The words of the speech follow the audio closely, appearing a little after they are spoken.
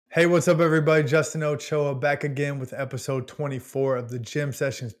Hey, what's up, everybody? Justin Ochoa back again with episode 24 of the Gym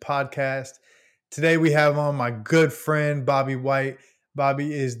Sessions podcast. Today, we have on my good friend, Bobby Whyte.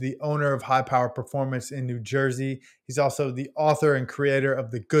 Bobby is the owner of High Power Performance in New Jersey. He's also the author and creator of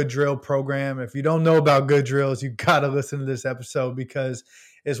the Good Drill program. If you don't know about Good Drills, you got to listen to this episode because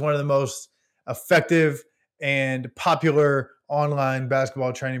it's one of the most effective and popular online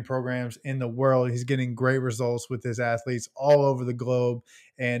basketball training programs in the world. He's getting great results with his athletes all over the globe.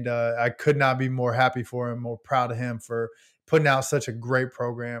 And I could not be more happy for him, more proud of him for putting out such a great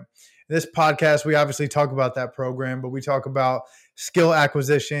program. In this podcast, we obviously talk about that program, but we talk about skill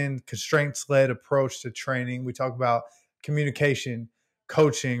acquisition, constraints-led approach to training. We talk about communication,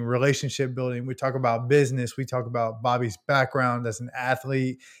 coaching, relationship building. We talk about business. We talk about Bobby's background as an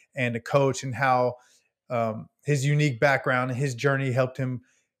athlete and a coach and how his unique background and his journey helped him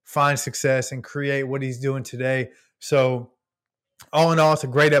find success and create what he's doing today. So all in all, it's a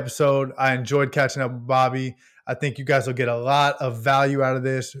great episode. I enjoyed catching up with Bobby. I think you guys will get a lot of value out of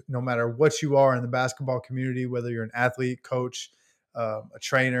this, no matter what you are in the basketball community, whether you're an athlete, coach, a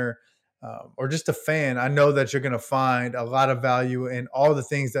trainer, or just a fan. I know that you're going to find a lot of value in all the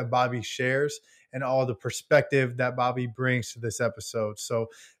things that Bobby shares and all the perspective that Bobby brings to this episode. So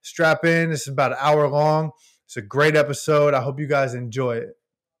strap in. This is about an hour long. It's a great episode. I hope you guys enjoy it.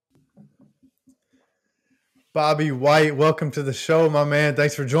 Bobby Whyte, welcome to the show, my man.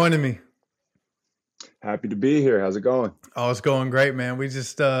 Thanks for joining me. Happy to be here. How's it going? Oh, it's going great, man. We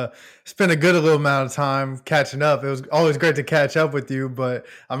just spent a good little amount of time catching up. It was always great to catch up with you, but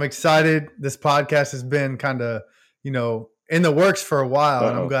I'm excited. This podcast has been kind of, in the works for a while,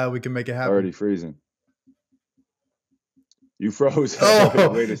 and I'm glad we can make it happen. Already freezing. You froze.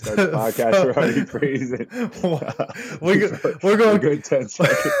 Way to start the podcast. We're already freezing. We're going a good 10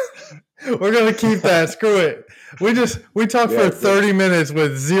 seconds. We're going to keep that. Screw it. We talked for 30 minutes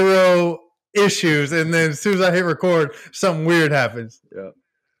with zero issues, and then as soon as I hit record, something weird happens. Yeah,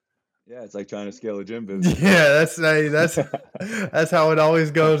 it's like trying to scale a gym business. Yeah, that's how it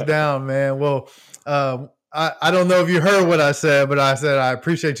always goes down, man. Well, I don't know if you heard what I said, but I said I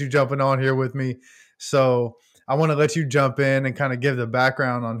appreciate you jumping on here with me. So I want to let you jump in and kind of give the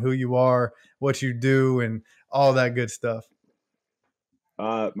background on who you are, what you do, and all that good stuff.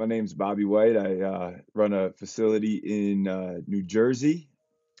 My name's Bobby Whyte. I run a facility in New Jersey.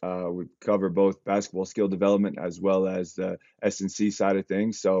 We cover both basketball skill development as well as the S&C side of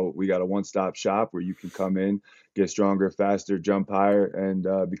things. So we got a one-stop shop where you can come in, get stronger, faster, jump higher,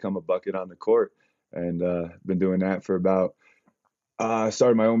 and become a bucket on the court. And been doing that for about I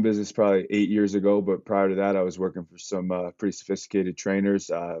started my own business probably 8 years ago, but prior to that, I was working for some pretty sophisticated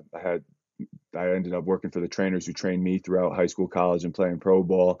trainers. I ended up working for the trainers who trained me throughout high school, college, and playing pro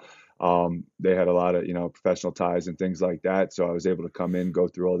ball. They had a lot of, professional ties and things like that. So I was able to come in, go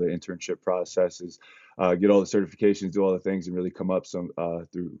through all the internship processes, get all the certifications, do all the things, and really come up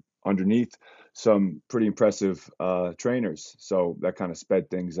through underneath some pretty impressive trainers. So that kind of sped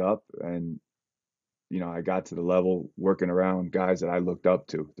things up. And I got to the level working around guys that I looked up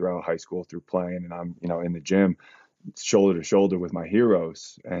to throughout high school, through playing, and I'm, in the gym, shoulder to shoulder with my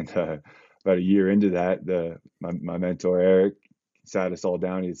heroes. And about a year into that, my mentor Eric sat us all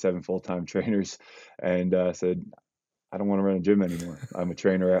down. He had 7 full-time trainers, and said, I don't want to run a gym anymore. I'm a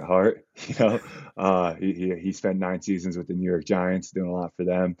trainer at heart. He spent 9 seasons with the New York Giants, doing a lot for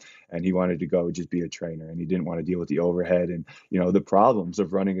them, and he wanted to go just be a trainer, and he didn't want to deal with the overhead and the problems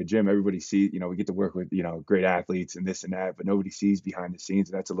of running a gym. Everybody sees, we get to work with great athletes and this and that, but nobody sees behind the scenes,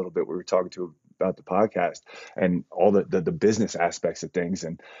 and that's a little bit what we were talking to about the podcast and all the business aspects of things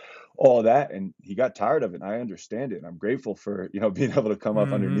and all that. And he got tired of it. And I understand it. And I'm grateful for, being able to come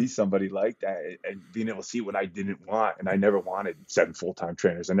up underneath somebody like that and being able to see what I didn't want. And I never wanted 7 full-time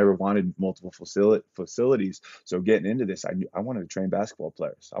trainers. I never wanted multiple facilities. So getting into this, I wanted to train basketball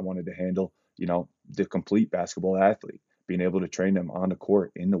players. I wanted to handle, the complete basketball athlete, being able to train them on the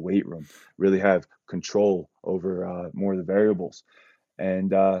court, in the weight room, really have control over more of the variables. And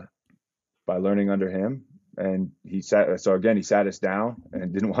by learning under him, and he sat us down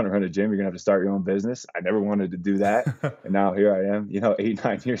and didn't want to run a gym. You're gonna have to start your own business. I never wanted to do that. And now here I am, 8,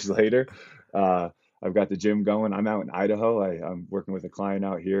 9 years later. I've got the gym going. I'm out in Idaho. I'm working with a client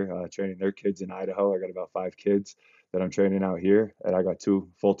out here, training their kids in Idaho. I got about 5 kids that I'm training out here. And I got 2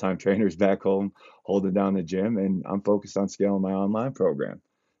 full-time trainers back home holding down the gym. And I'm focused on scaling my online program.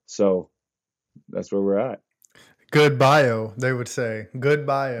 So that's where we're at. Good bio, they would say. Good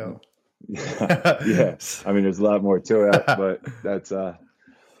bio. Yeah. I mean, there's a lot more to it, but that's a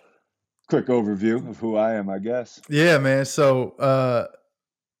quick overview of who I am, I guess. Yeah, man. So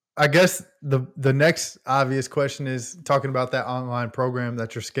I guess the next obvious question is talking about that online program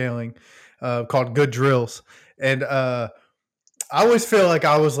that you're scaling, called Good Drills, and I always feel like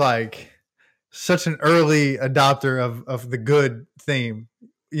I was like such an early adopter of the good theme.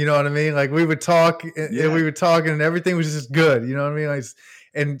 You know what I mean? Like we would talk and we Yeah. would talk and everything was just good. You know what I mean? Like,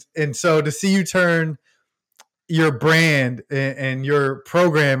 and so to see you turn your brand and your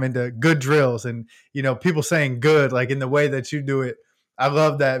program into good drills and people saying good like in the way that you do it, I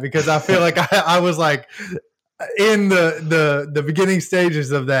love that because I feel like I was like in the beginning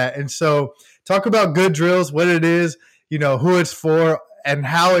stages of that. And so talk about good drills, what it is, who it's for, and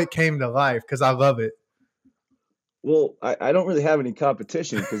how it came to life because I love it. Well, I don't really have any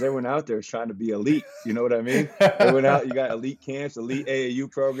competition because everyone out there is trying to be elite. You know what I mean? Everyone out, you got elite camps, elite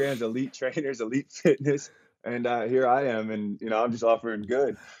AAU programs, elite trainers, elite fitness, and here I am, and I'm just offering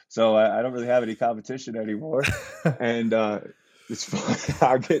good. So I don't really have any competition anymore, and it's fun.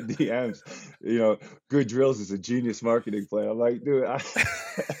 I get DMs. Good drills is a genius marketing plan. I'm like, dude, I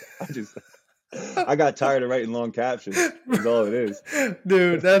just I got tired of writing long captions. Is all it is.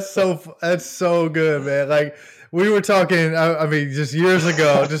 Dude, that's so good, man. Like we were talking, I mean, just years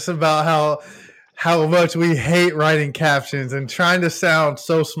ago, just about how much we hate writing captions and trying to sound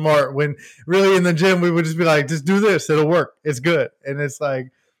so smart when really in the gym we would just be like, just do this, it'll work, it's good, and it's like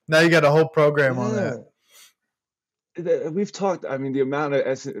now you got a whole program on that. Yeah. We've talked. I mean, the amount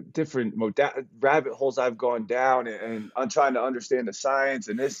of different rabbit holes I've gone down, and I'm trying to understand the science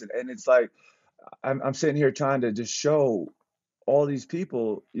and this, and it's like I'm sitting here trying to just show all these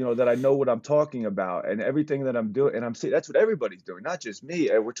people, that I know what I'm talking about and everything that I'm doing, and I'm saying that's what everybody's doing, not just me.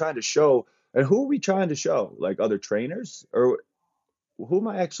 And we're trying to show, and who are we trying to show? Like other trainers, or who am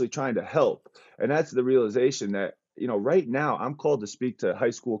I actually trying to help? And that's the realization that, right now I'm called to speak to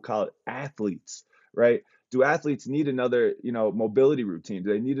high school, college athletes, right? Do athletes need another, mobility routine?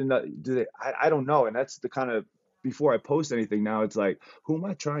 Do they need another, I don't know. And that's the kind of, before I post anything now, it's like, who am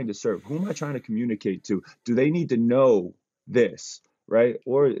I trying to serve? Who am I trying to communicate to? Do they need to know this? Right.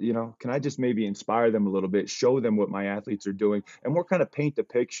 Or, can I just maybe inspire them a little bit, show them what my athletes are doing, and more kind of paint the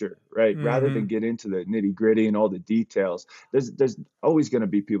picture, right? Rather than Mm-hmm. get into the nitty gritty and all the details. There's always going to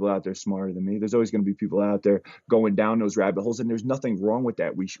be people out there smarter than me. There's always going to be people out there going down those rabbit holes, and there's nothing wrong with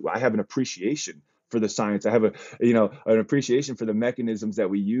that. I have an appreciation for the science. I have an appreciation for the mechanisms that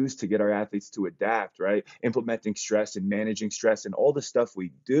we use to get our athletes to adapt, right? Implementing stress and managing stress and all the stuff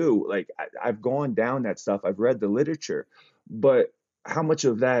we do. Like I've gone down that stuff. I've read the literature, but how much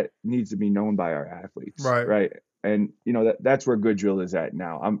of that needs to be known by our athletes, Right. right? And that's where good drill is at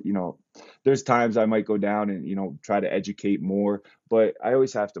now. There's times I might go down and try to educate more, but I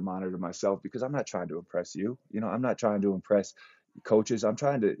always have to monitor myself because I'm not trying to impress you. I'm not trying to impress coaches. I'm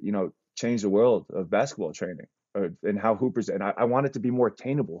trying to change the world of basketball training, and how hoopers, and I want it to be more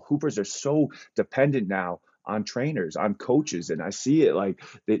attainable. Hoopers are so dependent now on trainers, on coaches, and I see it like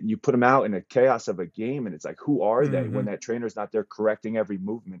that. You put them out in the chaos of a game, and it's like, who are they when Mm-hmm. that trainer's not there correcting every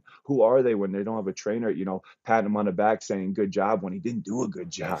movement? Who are they when they don't have a trainer, patting them on the back saying good job when he didn't do a good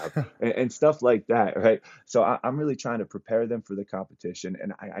job, and stuff like that, right? So I'm really trying to prepare them for the competition,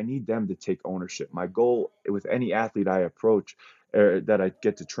 and I need them to take ownership. My goal with any athlete I approach, or that I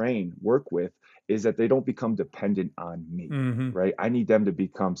get to train, work with, is that they don't become dependent on me, Mm-hmm. right? I need them to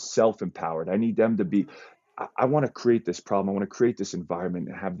become self-empowered. I need them to be, I want to create this problem. I want to create this environment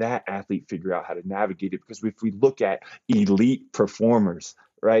and have that athlete figure out how to navigate it. Because if we look at elite performers,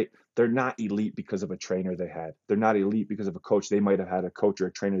 right, they're not elite because of a trainer they had. They're not elite because of a coach. They might have had a coach or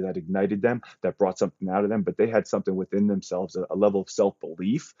a trainer that ignited them, that brought something out of them, but they had something within themselves, a level of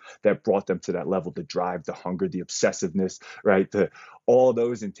self-belief that brought them to that level, the drive, the hunger, the obsessiveness, right? All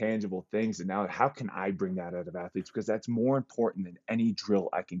those intangible things. And now how can I bring that out of athletes? Because that's more important than any drill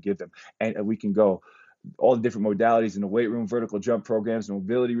I can give them. And we can go all the different modalities in the weight room, vertical jump programs,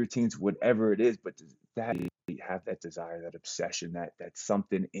 mobility routines, whatever it is, but that have that desire, that obsession, that's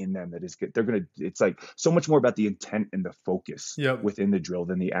something in them that is good. It's like so much more about the intent and the focus Yep. within the drill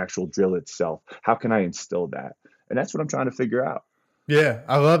than the actual drill itself. How can I instill that? And that's what I'm trying to figure out. Yeah,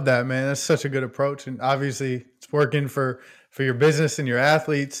 I love that, man. That's such a good approach, and obviously, it's working for your business and your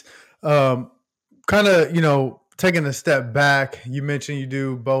athletes. Kind of, taking a step back. You mentioned you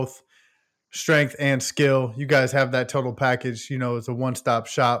do both strength and skill. You guys have that total package. It's a one stop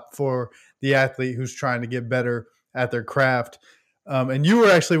shop for the athlete who's trying to get better at their craft. And you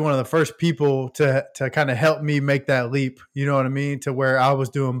were actually one of the first people to kind of help me make that leap. You know what I mean? To where I was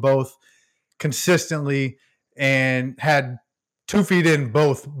doing both consistently and had 2 feet in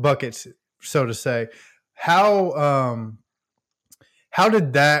both buckets, so to say. How How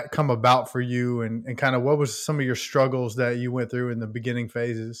did that come about for you, and kind of what was some of your struggles that you went through in the beginning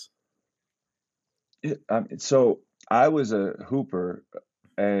phases? So I was a hooper,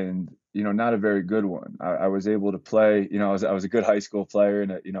 and not a very good one. I was able to play. I was a good high school player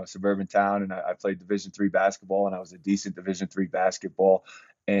in a suburban town, and I played Division III basketball, and I was a decent Division III basketball,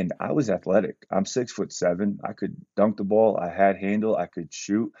 and I was athletic. I'm 6'7". I could dunk the ball. I had handle. I could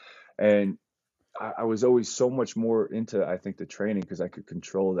shoot, and I was always so much more into, I think, the training because I could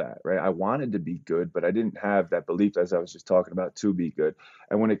control that, right? I wanted to be good, but I didn't have that belief, as I was just talking about, to be good.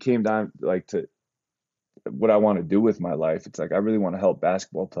 And when it came down like to what I want to do with my life, it's like I really want to help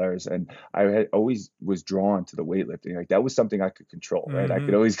basketball players, and I had always was drawn to the weightlifting. Like that was something I could control, right? I could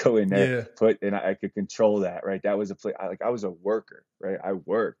Hmm. always go in there, Yeah. and I could control that, right? That was a play. I was a worker, right? I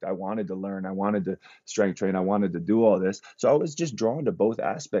worked. I wanted to learn. I wanted to strength train. I wanted to do all this, so I was just drawn to both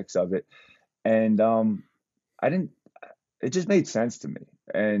aspects of it, and I didn't. It just made sense to me.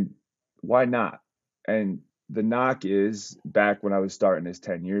 And why not? And the knock is back when I was starting this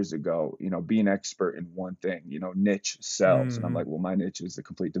 10 years ago, being expert in one thing, niche sells. And I'm Hmm. like, well, my niche is the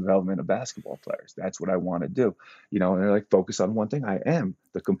complete development of basketball players. That's what I want to do. And they're like, focus on one thing. I am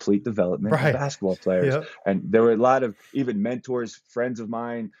the complete development of Right. basketball players. Yep. And there were a lot of even mentors, friends of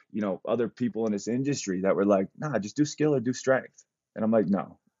mine, other people in this industry that were like, nah, just do skill or do strength. And I'm like,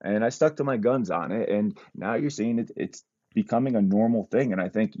 no. And I stuck to my guns on it. And now you're seeing it's becoming a normal thing. And I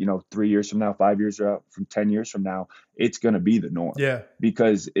think, 3 years from now, 5 years out, from 10 years from now, it's going to be the norm Yeah.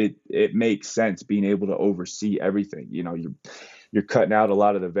 because it makes sense being able to oversee everything. You're cutting out a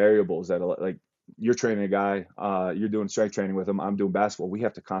lot of the variables that are like you're training a guy, you're doing strength training with him. I'm doing basketball. We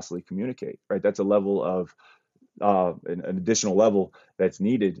have to constantly communicate, right? That's a level of an additional level that's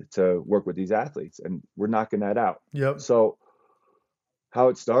needed to work with these athletes, and we're knocking that out. Yep. So how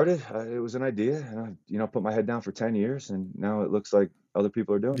it started, it was an idea, and I, put my head down for 10 years, and now it looks like other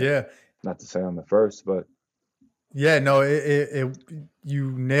people are doing it. Yeah. Not to say I'm the first, but Yeah. No,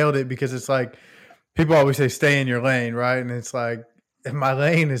 you nailed it because it's like people always say stay in your lane, right? And it's like if my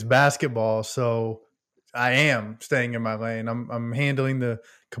lane is basketball, so I am staying in my lane. I'm handling the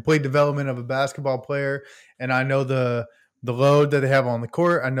complete development of a basketball player, and I know the load that they have on the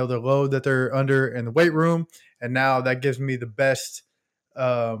court. I know the load that they're under in the weight room, and now that gives me the best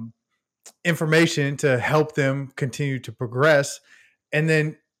um, information to help them continue to progress. And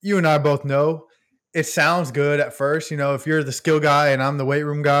then you and I both know it sounds good at first. If you're the skill guy and I'm the weight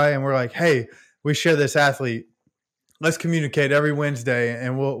room guy, and we're like, hey, we share this athlete, let's communicate every Wednesday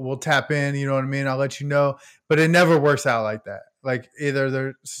and we'll tap in, you know what I mean? I'll let you know. But it never works out like that. Like either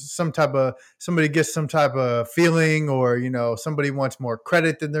there's somebody gets some type of feeling, or, somebody wants more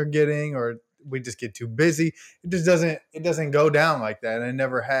credit than they're getting, or we just get too busy. It doesn't go down like that. And it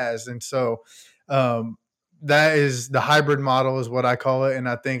never has. And so um that is the hybrid model is what I call it. And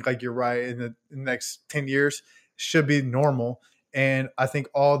I think like you're right, in the next 10 years should be normal. And I think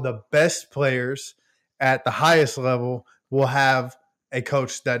all the best players at the highest level will have a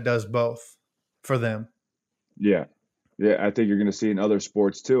coach that does both for them. yeah. Yeah, I think you're going to see in other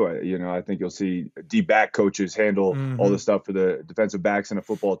sports too. I think you'll see D back coaches handle all the Hmm. stuff for the defensive backs in a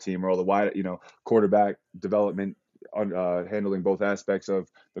football team, or all the wide, quarterback development on handling both aspects of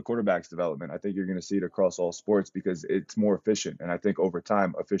the quarterback's development. I think you're going to see it across all sports because it's more efficient, and I think over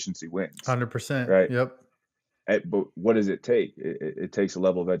time efficiency wins, 100%. right? Yep. But what does it take? It takes a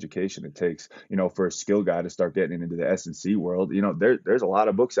level of education. It takes, for a skill guy to start getting into the S&C world. There's a lot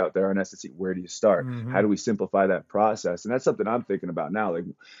of books out there on S&C. Where do you start? How do Hmm. we simplify that process? And that's something I'm thinking about now. Like,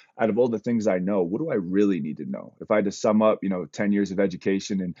 out of all the things I know, what do I really need to know? If I had to sum up, 10 years of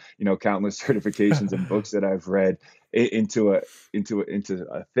education and, countless certifications and books that I've read into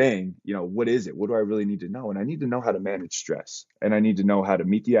a thing, what is it? What do I really need to know? And I need to know how to manage stress, and I need to know how to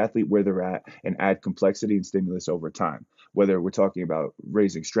meet the athlete where they're at and add complexity and stimulus over time. Whether we're talking about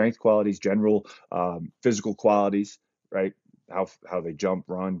raising strength qualities, general physical qualities, right? How they jump,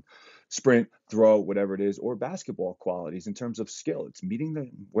 run, sprint, throw, whatever it is, or basketball qualities in terms of skill. It's meeting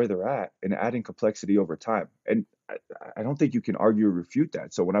them where they're at and adding complexity over time. And I don't think you can argue or refute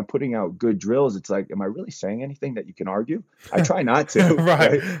that. So when I'm putting out good drills, it's like, am I really saying anything that you can argue? I try not to,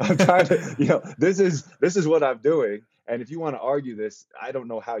 Right. right? I'm trying to, this is what I'm doing. And if you want to argue this, I don't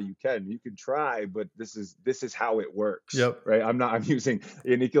know how you can. You can try, but this is how it works, Yep. right? I'm using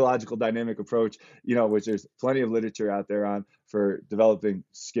an ecological dynamic approach, which there's plenty of literature out there on for developing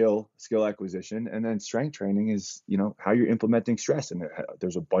skill acquisition. And then strength training is, how you're implementing stress. And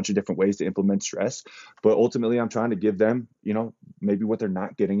there's a bunch of different ways to implement stress, but ultimately I'm trying to give them, maybe what they're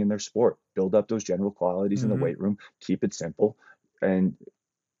not getting in their sport, build up those general qualities in the Hmm. weight room, keep it simple. And,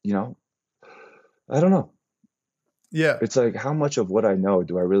 you know, I don't know. Yeah. It's like, how much of what I know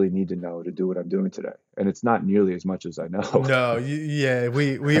do I really need to know to do what I'm doing today? And it's not nearly as much as I know. No, yeah,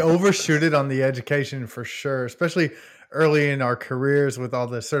 we overshoot it on the education for sure, especially early in our careers with all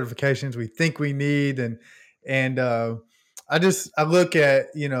the certifications we think we need, and I look at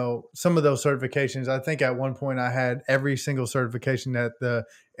some of those certifications. I think at one point I had every single certification that the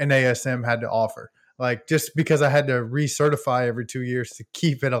NASM had to offer. Like just because I had to recertify every 2 years to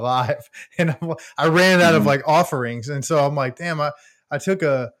keep it alive, and I ran out of Hmm. like offerings, and so I'm like, damn, I took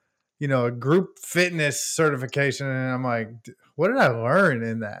a group fitness certification, and I'm like, what did I learn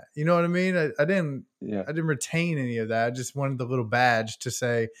in that? You know what I mean? I didn't Yeah. I didn't retain any of that. I just wanted the little badge to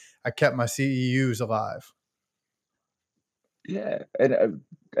say I kept my CEUs alive. Yeah, and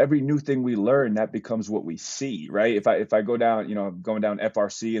every new thing we learn, that becomes what we see, right? If I go down, I'm going down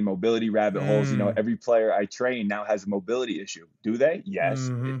FRC and mobility rabbit holes. Mm, Every player I train now has a mobility issue. Do they? Yes,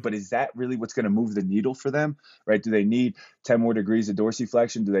 hmm. but is that really what's going to move the needle for them, right? Do they need 10 more degrees of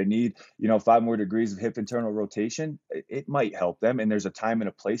dorsiflexion? Do they need 5 more degrees of hip internal rotation? It might help them, and there's a time and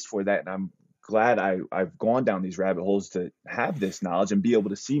a place for that. And I'm glad I've gone down these rabbit holes to have this knowledge and be able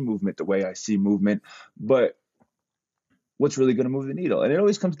to see movement the way I see movement, but what's really going to move the needle? And it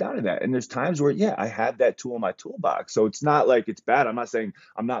always comes down to that. And there's times where, yeah, I have that tool in my toolbox. So it's not like it's bad. I'm not saying,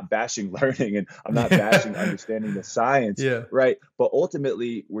 I'm not bashing learning, and I'm not bashing Yeah. understanding the science, Yeah. right? But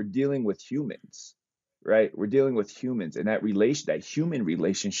ultimately, we're dealing with humans, right? We're dealing with humans. And that human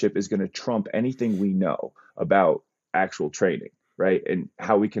relationship is going to trump anything we know about actual training, right? And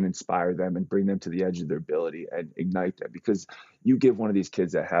how we can inspire them and bring them to the edge of their ability and ignite them. Because you give one of these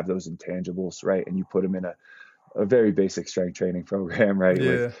kids that have those intangibles, right? And you put them in a very basic strength training program, right?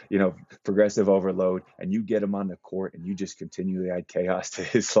 With, Yeah. progressive overload, and you get him on the court and you just continually add chaos to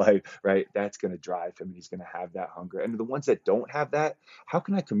his life, right? That's going to drive him, and he's going to have that hunger. And the ones that don't have that, how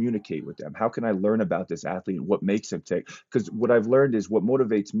can I communicate with them? How can I learn about this athlete and what makes him tick? Because what I've learned is what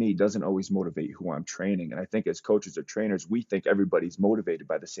motivates me doesn't always motivate who I'm training. And I think as coaches or trainers, we think everybody's motivated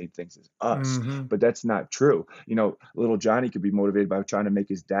by the same things as us, Hmm. but that's not true. Little Johnny could be motivated by trying to make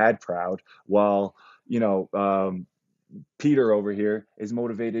his dad proud, while you know, Peter over here is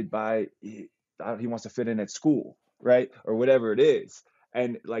motivated by he wants to fit in at school, right? Or whatever it is.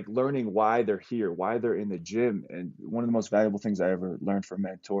 And like learning why they're here, why they're in the gym. And one of the most valuable things I ever learned from a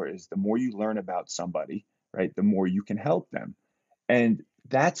mentor is the more you learn about somebody, right, the more you can help them. And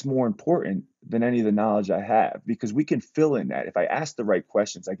that's more important than any of the knowledge I have, because we can fill in that. If I ask the right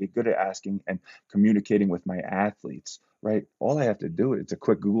questions, I get good at asking and communicating with my athletes, right? All I have to do is a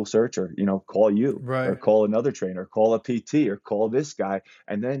quick Google search, or, call you, or Right. call another trainer, call a PT, or call this guy,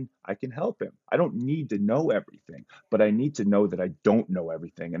 and then I can help him. I don't need to know everything, but I need to know that I don't know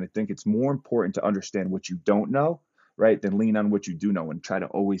everything. And I think it's more important to understand what you don't know, right, than lean on what you do know and try to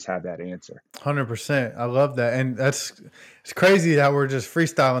always have that answer. 100%. I love that. And it's crazy how we're just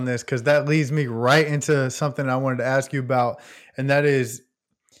freestyling this because that leads me right into something I wanted to ask you about. And that is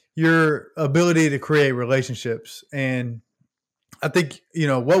your ability to create relationships. And I think,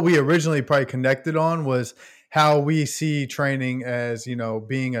 what we originally probably connected on was how we see training as,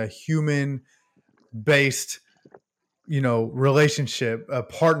 being a human based relationship, a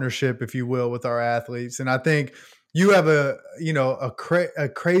partnership, if you will, with our athletes. And I think you have a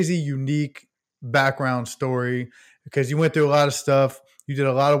crazy unique background story because you went through a lot of stuff. You did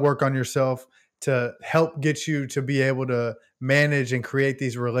a lot of work on yourself to help get you to be able to manage and create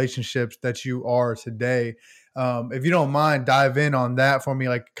these relationships that you are today. If you don't mind, dive in on that for me,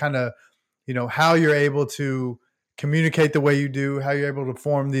 like kind of, how you're able to communicate the way you do, how you're able to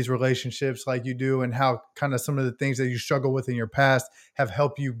form these relationships like you do, and how kind of some of the things that you struggle with in your past have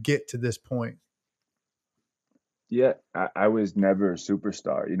helped you get to this point. Yeah, I was never a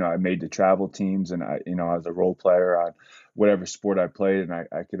superstar. I made the travel teams, and I was a role player on whatever sport I played, and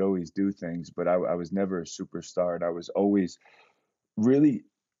I could always do things, but I was never a superstar. And I was always really,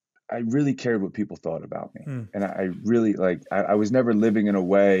 I really cared what people thought about me. Mm, And I really I was never living in a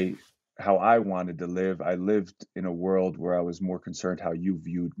way how I wanted to live. I lived in a world where I was more concerned how you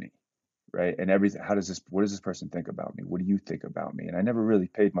viewed me, right? And everything, what does this person think about me? What do you think about me? And I never really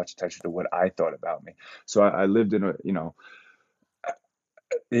paid much attention to what I thought about me. So I lived in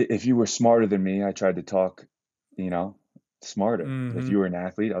if you were smarter than me, I tried to talk, you know, smarter. If mm-hmm. you were an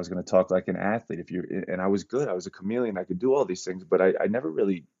athlete, I was going to talk like an athlete. And I was good. I was a chameleon. I could do all these things, but I never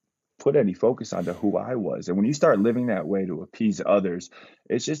really put any focus onto who I was. And when you start living that way to appease others,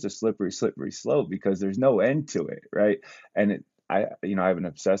 it's just a slippery, slippery slope, because there's no end to it, right? And I have an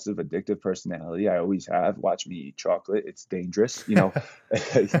obsessive, addictive personality. I always have. Watch me eat chocolate. It's dangerous. you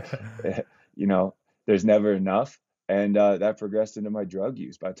know, there's never enough. And that progressed into my drug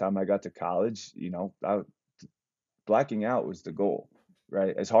use. By the time I got to college, blacking out was the goal,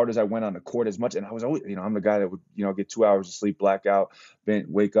 right? As hard as I went on the court, as much, and I was always, I'm the guy that would, get 2 hours of sleep, black out, then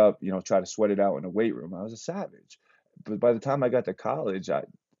wake up, try to sweat it out in the weight room. I was a savage. But by the time I got to college,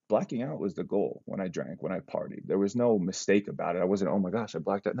 blacking out was the goal when I drank, when I partied. There was no mistake about it. I wasn't, oh my gosh, I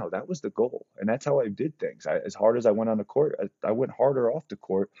blacked out. No, that was the goal. And that's how I did things. As hard as I went on the court, I went harder off the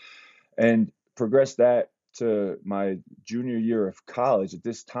court and progressed that to my junior year of college. At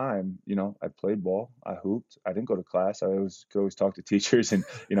this time, I played ball, I hooped, I didn't go to class. I could always talk to teachers and,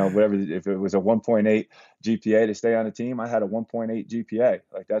 whatever. If it was a 1.8 GPA to stay on a team, I had a 1.8 GPA.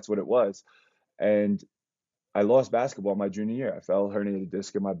 Like that's what it was. And I lost basketball my junior year. I fell herniated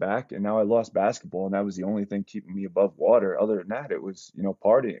disc in my back, and now I lost basketball, and that was the only thing keeping me above water. Other than that, it was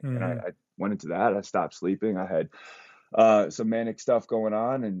partying, and Hmm. I went into that. I stopped sleeping. I had some manic stuff going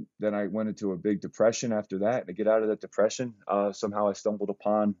on, and then I went into a big depression after that. And to get out of that depression, somehow I stumbled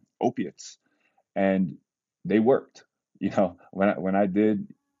upon opiates, and they worked. When I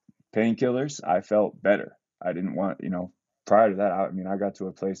did painkillers, I felt better. I didn't want, prior to that, I got to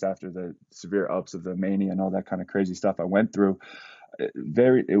a place after the severe ups of the mania and all that kind of crazy stuff I went through.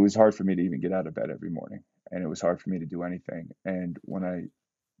 It was hard for me to even get out of bed every morning, and it was hard for me to do anything. And when I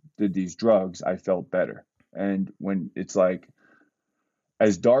did these drugs, I felt better. And when it's like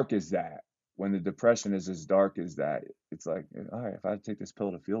as dark as that, when the depression is as dark as that, it's like, all right, if I take this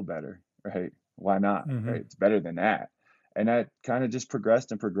pill to feel better, right? Why not? Hmm. Right? It's better than that. And that kind of just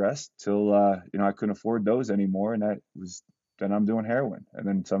progressed and progressed till I couldn't afford those anymore, and that was then I'm doing heroin, and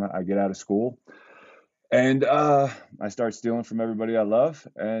then somehow I get out of school, and I start stealing from everybody I love,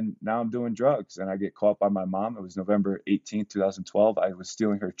 and now I'm doing drugs, and I get caught by my mom. It was November 18th, 2012. I was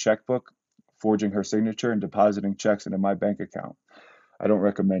stealing her checkbook, forging her signature, and depositing checks into my bank account. I don't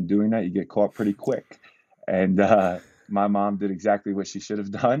recommend doing that. You get caught pretty quick. And my mom did exactly what she should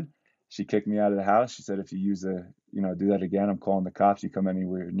have done. She kicked me out of the house. She said, if you do that again, I'm calling the cops. You come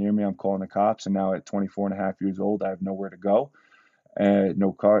anywhere near me, I'm calling the cops. And now at 24 and a half years old, I have nowhere to go,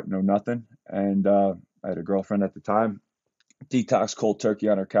 no car, no nothing. And I had a girlfriend at the time, detox cold turkey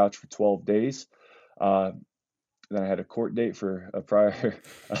on her couch for 12 days. Uh, then I had a court date for a prior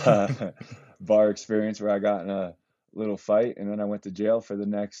bar experience where I got in a little fight, and then I went to jail for the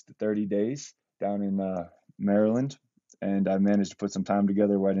next 30 days down in Maryland. And I managed to put some time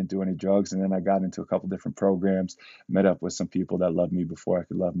together where I didn't do any drugs. And then I got into a couple different programs, met up with some people that loved me before I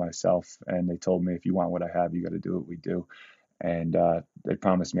could love myself. And they told me, if you want what I have, you got to do what we do. And they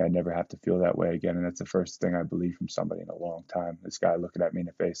promised me I'd never have to feel that way again. And that's the first thing I believe from somebody in a long time. This guy looking at me in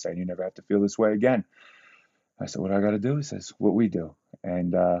the face saying, you never have to feel this way again. I said, what do I got to do? He says, what we do.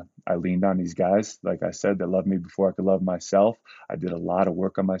 And I leaned on these guys, like I said, that loved me before I could love myself. I did a lot of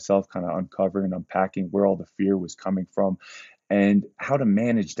work on myself, kind of uncovering and unpacking where all the fear was coming from and how to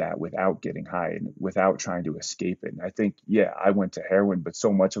manage that without getting high and without trying to escape it. And I think, yeah, I went to heroin, but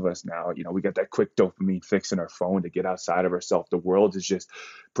so much of us now, we got that quick dopamine fix in our phone to get outside of ourselves. The world is just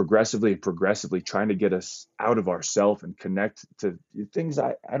progressively and progressively trying to get us out of ourselves and connect to things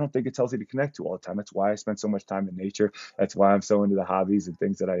I don't think it's healthy to connect to all the time. That's why I spend so much time in nature. That's why I'm so into the hobbies and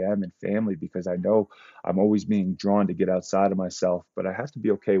things that I am and family, because I know I'm always being drawn to get outside of myself, but I have to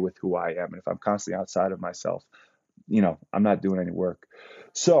be okay with who I am. And if I'm constantly outside of myself, I'm not doing any work.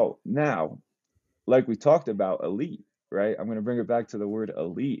 So now, like we talked about, elite, right? I'm going to bring it back to the word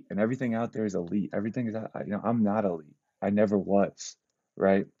elite, and everything out there is elite. Everything is, I'm not elite. I never was,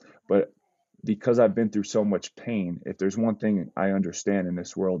 right? But because I've been through so much pain, if there's one thing I understand in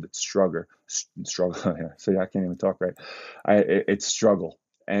this world, it's struggle. See, I can't even talk right. It's struggle.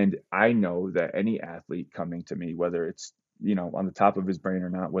 And I know that any athlete coming to me, whether it's, on the top of his brain or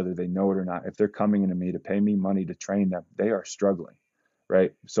not, whether they know it or not, if they're coming into me to pay me money to train them, they are struggling,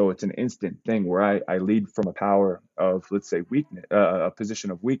 right? So it's an instant thing where I lead from a power of, let's say, weakness, a position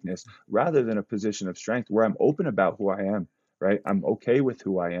of weakness, rather than a position of strength where I'm open about who I am, right? I'm okay with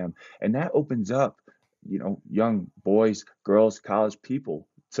who I am. And that opens up, young boys, girls, college people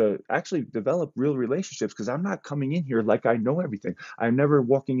to actually develop real relationships, because I'm not coming in here like I know everything. I'm never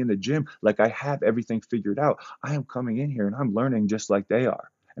walking in the gym like I have everything figured out. I am coming in here and I'm learning just like they are.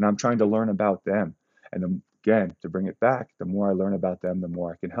 And I'm trying to learn about them. And then again, to bring it back, the more I learn about them, the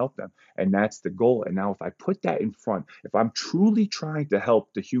more I can help them. And that's the goal. And now if I put that in front, if I'm truly trying to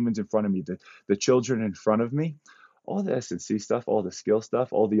help the humans in front of me, the children in front of me, all the S&C stuff, all the skill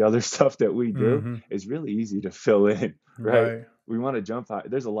stuff, all the other stuff that we do Hmm. is really easy to fill in, right? Right. We want to jump high.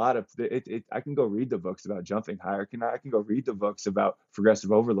 There's a lot of it. I can go read the books about jumping higher. I can go read the books about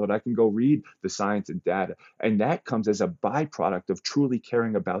progressive overload. I can go read the science and data. And that comes as a byproduct of truly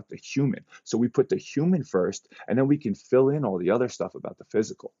caring about the human. So we put the human first, and then we can fill in all the other stuff about the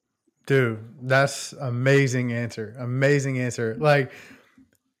physical. Dude, that's amazing answer. Amazing answer. Like,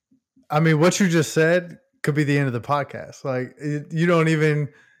 I mean, what you just said could be the end of the podcast. Like, we don't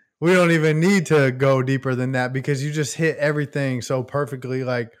even need to go deeper than that because you just hit everything so perfectly.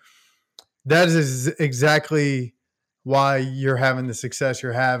 Like, that is exactly why you're having the success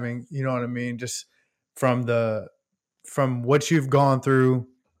you're having. You know what I mean? Just from from what you've gone through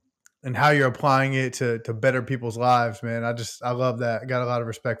and how you're applying it to better people's lives, man. I love that. I got a lot of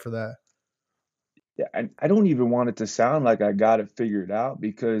respect for that. Yeah, and I don't even want it to sound like I got it figured out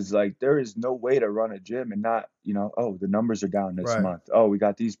because like there is no way to run a gym and not, oh, the numbers are down this Right. month. Oh, we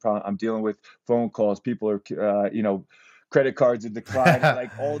got these problems. I'm dealing with phone calls. People are, credit cards are declining,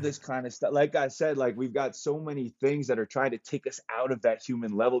 like all this kind of stuff. Like I said, like we've got so many things that are trying to take us out of that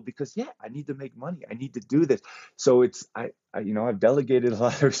human level because yeah, I need to make money. I need to do this. So I've delegated a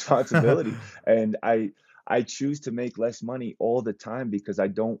lot of responsibility and I choose to make less money all the time because I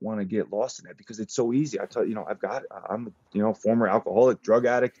don't want to get lost in it because it's so easy. I tell you, I'm former alcoholic, drug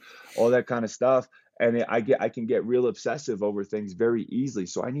addict, all that kind of stuff. And I can get real obsessive over things very easily.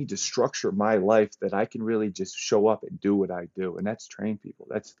 So I need to structure my life that I can really just show up and do what I do. And that's train people.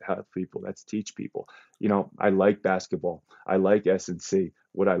 That's help people. That's teach people. I like basketball. I like S&C.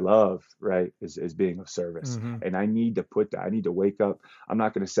 What I love, right, is being of service. Hmm. And I need to put that. I need to wake up. I'm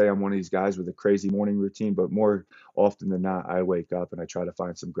not going to say I'm one of these guys with a crazy morning routine, but more often than not, I wake up and I try to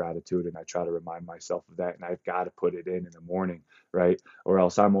find some gratitude and I try to remind myself of that. And I've got to put it in the morning, right? Or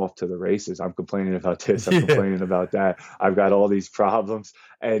else I'm off to the races. I'm complaining about this. I'm Yeah. complaining about that. I've got all these problems.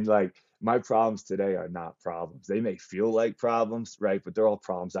 And like, my problems today are not problems. They may feel like problems, right? But they're all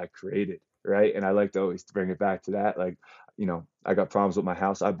problems I created, right? And I like to always bring it back to that. Like, I got problems with my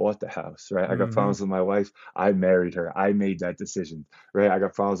house. I bought the house, right? I got Hmm. problems with my wife. I married her. I made that decision, right? I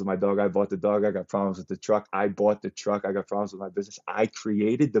got problems with my dog. I bought the dog. I got problems with the truck. I bought the truck. I got problems with my business. I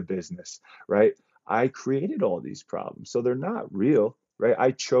created the business, right? I created all these problems. So they're not real, right?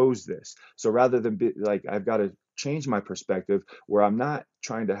 I chose this. So rather than be like, I've got to change my perspective where I'm not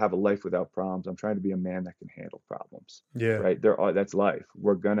trying to have a life without problems. I'm trying to be a man that can handle problems, Yeah. right? That's life.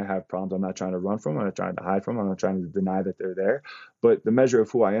 We're going to have problems. I'm not trying to run from them. I'm not trying to hide from them. I'm not trying to deny that they're there. But the measure of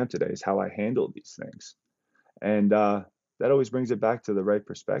who I am today is how I handle these things. And that always brings it back to the right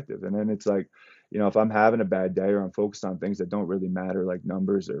perspective. And then it's like, if I'm having a bad day or I'm focused on things that don't really matter, like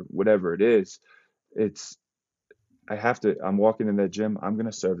numbers or whatever it is, it's I'm walking in that gym, I'm going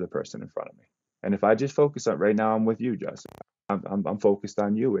to serve the person in front of me. And if I just focus on right now, I'm with you, Justin. I'm focused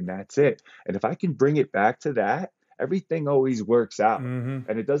on you, and that's it. And if I can bring it back to that, everything always works out. Hmm.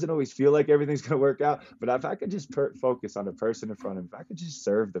 And it doesn't always feel like everything's going to work out. But if I could just focus on the person in front of me, if I could just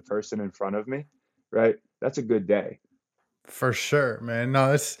serve the person in front of me, right, that's a good day. For sure, man.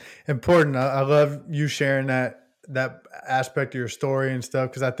 No, it's important. I love you sharing that aspect of your story and stuff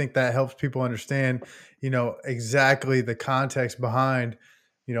because I think that helps people understand, exactly the context behind,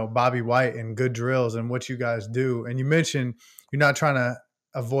 Bobby Whyte and Good Drills and what you guys do. And you mentioned you're not trying to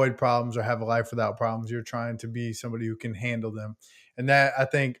avoid problems or have a life without problems. You're trying to be somebody who can handle them. And that I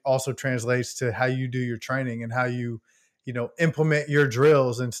think also translates to how you do your training and how you, implement your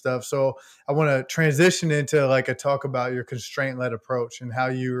drills and stuff. So I want to transition into like a talk about your constraint led approach and how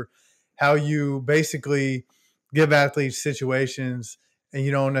you basically give athletes situations and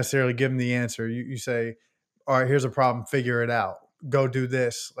you don't necessarily give them the answer. You say, all right, here's a problem, figure it out. Go do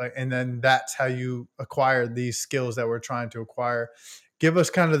this. Like, and then that's how you acquire these skills that we're trying to acquire. Give us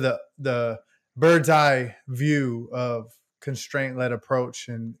kind of the bird's eye view of constraint led approach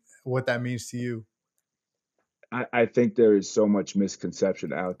and what that means to you. I think there is so much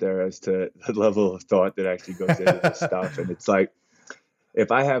misconception out there as to the level of thought that actually goes into this stuff. And it's like,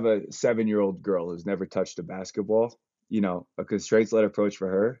 if I have a 7-year-old girl who's never touched a basketball, a constraints led approach for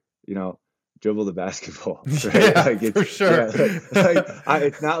her, dribble the basketball, right? Yeah, Like for it's sure. yeah,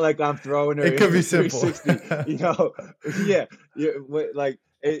 it's not like I'm throwing her It in could the be simple. 360, yeah, like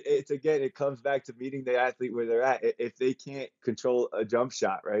it's again, it comes back to meeting the athlete where they're at. If they can't control a jump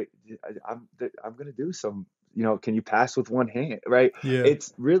shot, right? I'm gonna do some. Can you pass with one hand, right? Yeah.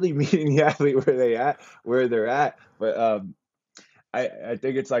 It's really meeting the athlete where they're at. But I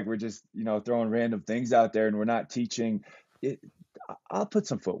think it's like we're just throwing random things out there and we're not teaching it. I'll put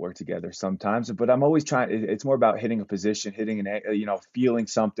some footwork together sometimes, but I'm always trying. It's more about hitting a position, hitting feeling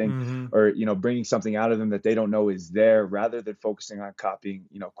something, Hmm. or bringing something out of them that they don't know is there, rather than focusing on copying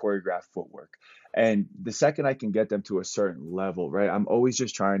choreographed footwork. And the second I can get them to a certain level, right, I'm always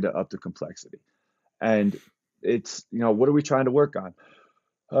just trying to up the complexity. And it's what are we trying to work on?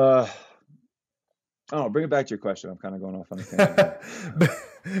 Uh, Oh, bring it back to your question. I'm kind of going off on a tangent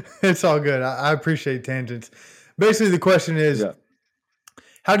here. It's all good. I appreciate tangents. Basically, the question is Yeah.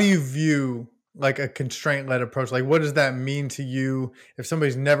 how do you view like a constraint led approach? Like, what does that mean to you? If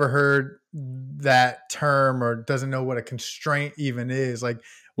somebody's never heard that term or doesn't know what a constraint even is, like, Yeah.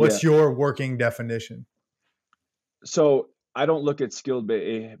 what's your working definition? So I don't look at skilled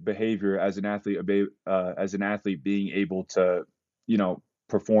behavior as an athlete as an athlete being able to,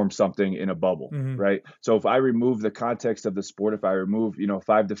 perform something in a bubble, Hmm. right? So if I remove the context of the sport, if I remove,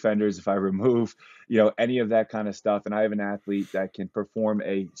 five defenders, if I remove, any of that kind of stuff, and I have an athlete that can perform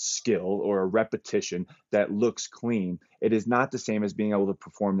a skill or a repetition that looks clean, it is not the same as being able to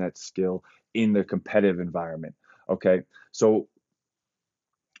perform that skill in the competitive environment. Okay. So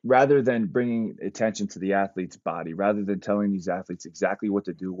rather than bringing attention to the athlete's body, rather than telling these athletes exactly what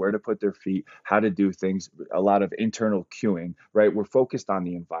to do, where to put their feet, how to do things, a lot of internal cueing, right? We're focused on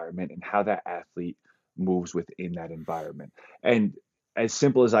the environment and how that athlete moves within that environment. And as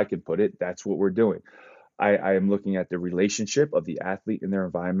simple as I can put it, that's what we're doing. I am looking at the relationship of the athlete and their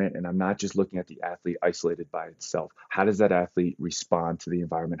environment, and I'm not just looking at the athlete isolated by itself. How does that athlete respond to the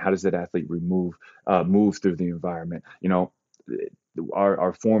environment? How does that athlete move through the environment?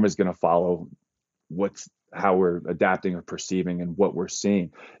 Our form is going to follow what's how we're adapting or perceiving and what we're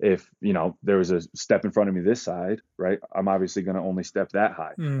seeing. If there was a step in front of me this side, right, I'm obviously going to only step that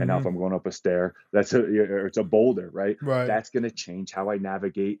high. And now if Hmm. I'm going up a stair, or it's a boulder, right, Right. that's going to change how I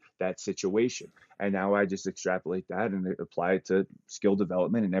navigate that situation. And now I just extrapolate that and apply it to skill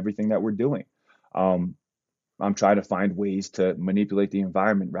development and everything that we're doing. um, I'm trying to find ways to manipulate the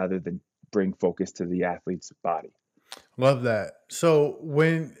environment rather than bring focus to the athlete's body. Love that. So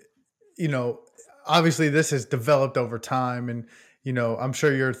when, you know, obviously this has developed over time and, I'm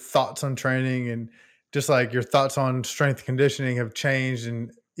sure your thoughts on training and just like your thoughts on strength conditioning have changed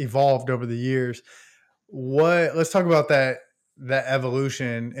and evolved over the years. Let's talk about that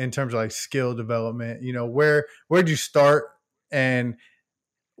evolution in terms of like skill development. Where'd you start and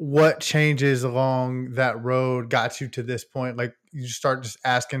what changes along that road got you to this point? Like you start just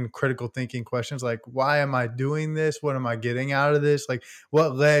asking critical thinking questions like, why am I doing this? What am I getting out of this? Like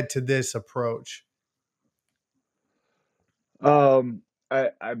what led to this approach? Um,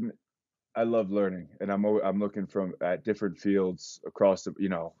 I love learning, and I'm looking from at different fields across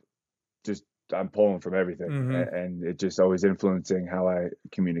the just I'm pulling from everything, Hmm. and it just always influencing how I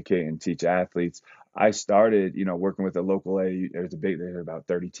communicate and teach athletes. I started, working with a local A. There's about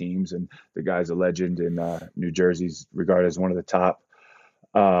 30 teams, and the guy's a legend in New Jersey's regarded as one of the top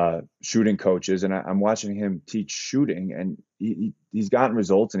shooting coaches, and I'm watching him teach shooting, and he's gotten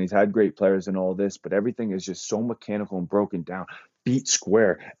results, and he's had great players and all this, but everything is just so mechanical and broken down. Beat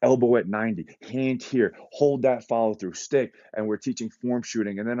square, elbow at 90, hand here, hold that follow through, stick, and we're teaching form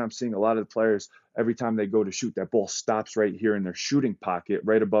shooting. And then I'm seeing a lot of the players every time they go to shoot, that ball stops right here in their shooting pocket,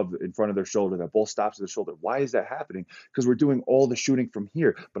 right above in front of their shoulder. That ball stops at the shoulder. Why is that happening? Because we're doing all the shooting from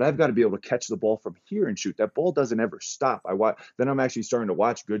here, but I've got to be able to catch the ball from here and shoot. That ball doesn't ever stop. Then I'm actually starting to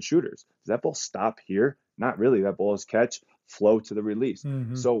watch good shooters. Does that ball stop here? Not really. That ball is catch, flow to the release.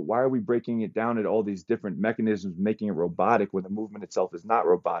 Hmm. So why are we breaking it down at all these different mechanisms, making it robotic when the movement itself is not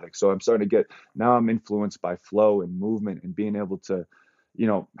robotic? So I'm starting to get now I'm influenced by flow and movement and being able to,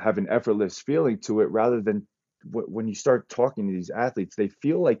 have an effortless feeling to it rather than when you start talking to these athletes, they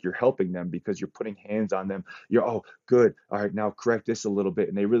feel like you're helping them because you're putting hands on them. Oh, good. All right, now correct this a little bit.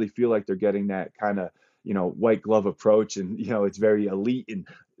 And they really feel like they're getting that kind of, white glove approach. And, it's very elite and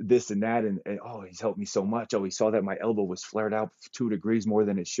this and that. And oh, he's helped me so much. Oh, he saw that my elbow was flared out 2 degrees more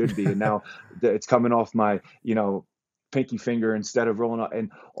than it should be. And now it's coming off my, pinky finger instead of rolling out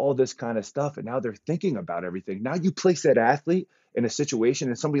and all this kind of stuff. And now they're thinking about everything. Now you place that athlete in a situation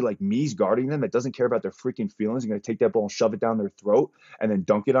and somebody like me's guarding them that doesn't care about their freaking feelings and going to take that ball and shove it down their throat and then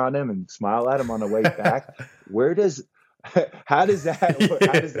dunk it on them and smile at them on the way back. Where does how does that work?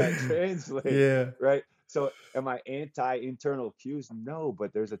 How does that Yeah. translate? Yeah. Right. So am I anti internal cues? No,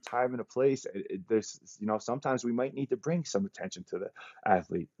 but there's a time and a place. There's, sometimes we might need to bring some attention to the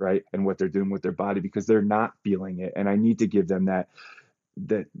athlete, right? And what they're doing with their body because they're not feeling it. And I need to give them that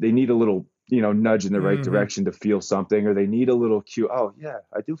they need a little, nudge in the right Hmm. direction to feel something, or they need a little cue. Oh yeah,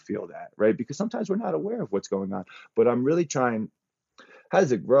 I do feel that, right? Because sometimes we're not aware of what's going on. But I'm really trying. How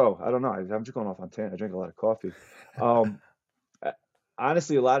does it grow? I don't know. I'm just going off on tangent. I drink a lot of coffee. Um, uh,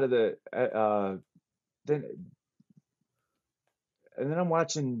 Honestly, a lot of the then and then I'm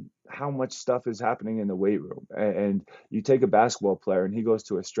watching how much stuff is happening in the weight room. And you take a basketball player and he goes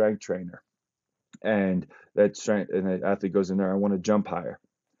to a strength trainer, and the athlete goes in there. I want to jump higher.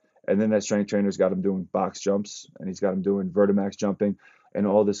 And then that strength trainer's got him doing box jumps and he's got him doing Vertimax jumping and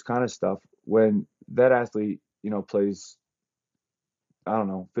all this kind of stuff. When that athlete, plays, I don't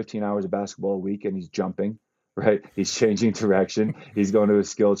know, 15 hours of basketball a week and he's jumping, right? He's changing direction. He's going to a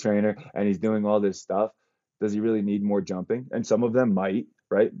skill trainer and he's doing all this stuff. Does he really need more jumping? And some of them might,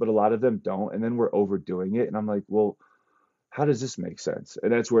 right? But a lot of them don't. And then we're overdoing it. And I'm like, well, how does this make sense?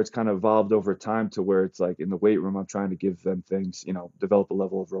 And that's where it's kind of evolved over time to where it's like in the weight room, I'm trying to give them things, develop a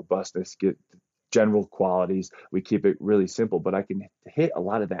level of robustness, get general qualities. We keep it really simple, but I can hit a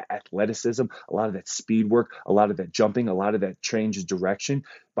lot of that athleticism, a lot of that speed work, a lot of that jumping, a lot of that change of direction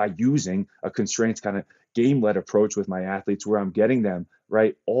by using a constraints kind of game led approach with my athletes where I'm getting them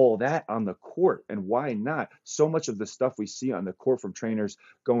right all that on the court. And why not? So much of the stuff we see on the court from trainers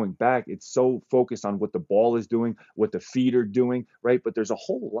going back, it's so focused on what the ball is doing, what the feet are doing, right? But there's a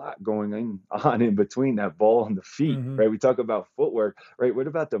whole lot on in between that ball and the feet, Hmm. right? We talk about footwork, right? What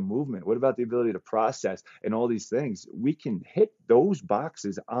about the movement? What about the ability to process and all these things? We can hit those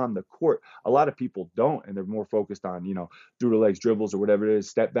boxes on the court. A lot of people don't, and they're more focused on, through the legs dribbles or whatever it is,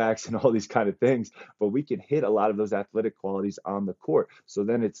 step backs and all these kind of things. But we can hit a lot of those athletic qualities on the court. So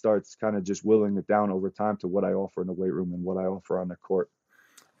then it starts kind of just willing it down over time to what I offer in the weight room and what I offer on the court.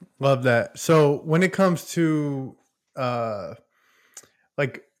 Love that. So when it comes to uh,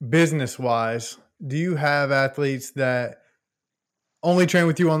 like business wise, do you have athletes that only train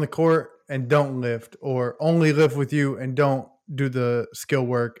with you on the court and don't lift, or only lift with you and don't do the skill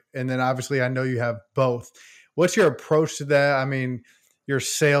work? And then obviously, I know you have both. What's your approach to that? I mean, your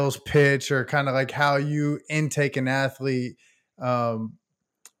sales pitch, or kind of like how you intake an athlete um,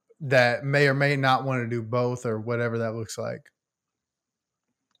 that may or may not want to do both, or whatever that looks like.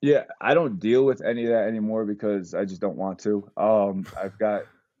 Yeah, I don't deal with any of that anymore because I just don't want to. I've got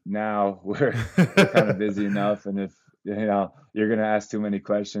now we're kind of busy enough, and if you're gonna ask too many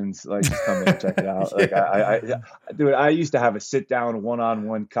questions, like just come in and check it out. Like Yeah. dude, I used to have a sit down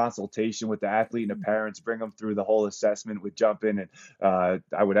one-on-one consultation with the athlete and the parents, bring them through the whole assessment with jumping, and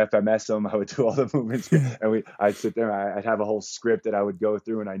I would FMS them, I would do all the movements, and I'd sit there, I'd have a whole script that I would go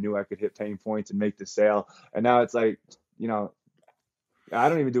through, and I knew I could hit pain points and make the sale. And now it's like, you know. I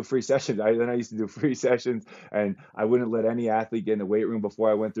don't even do free sessions. I used to do free sessions, and I wouldn't let any athlete get in the weight room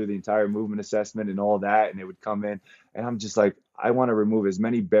before I went through the entire movement assessment and all that. And they would come in, and I'm just like, I want to remove as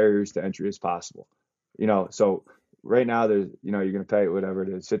many barriers to entry as possible. So right now there's, you're going to pay whatever it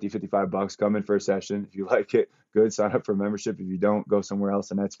is, 50, $55, come in for a session. If you like it, good, sign up for membership. If you don't, go somewhere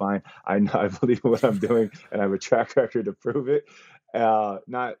else, and that's fine. I know I believe in what I'm doing, and I have a track record to prove it.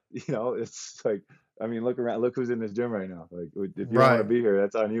 Not, it's like, I mean, look around, look who's in this gym right now. Like, if you don't want to Right. be here,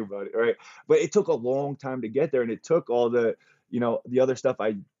 that's on you, buddy. Right. But it took a long time to get there, and it took all the other stuff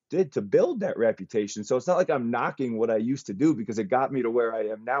I did to build that reputation. So it's not like I'm knocking what I used to do because it got me to where I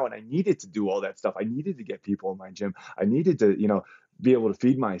am now. And I needed to do all that stuff. I needed to get people in my gym. I needed to, be able to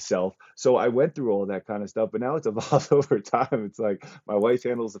feed myself. So I went through all that kind of stuff, but now it's evolved over time. It's like my wife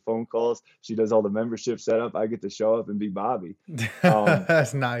handles the phone calls. She does all the membership setup. I get to show up and be Bobby. Um,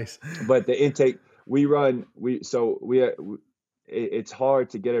 That's nice. but the intake we run, it's hard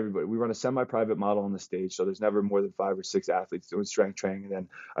to get everybody. We run a semi-private model on the stage, so there's never more than 5 or 6 athletes doing strength training. And then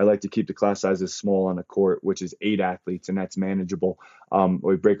I like to keep the class sizes small on the court, which is 8 athletes, and that's manageable.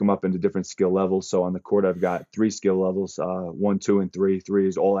 We break them up into different skill levels. So on the court, I've got 3 skill levels: 1, 2, and 3. 3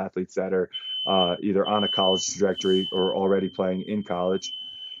 is all athletes that are either on a college trajectory or already playing in college.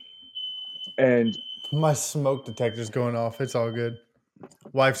 And My smoke detector's going off. It's all good.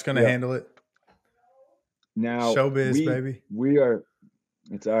 Wife's gonna yeah, handle it. now Showbiz, we baby. we are.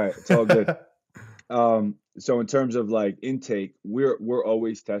 It's all right. It's all good. So in terms of like intake, we're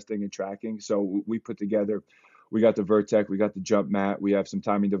always testing and tracking. So we put together, we got the Vertec, we got the jump mat, we have some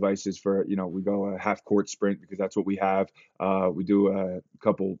timing devices for, we go a half court sprint because that's what we have. We do a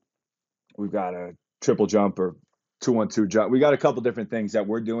couple, we've got a triple jump or 2-1-2 jump. We got a couple different things that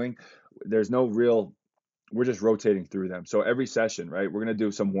we're doing. There's no real, we're just rotating through them. So every session, right, we're going to do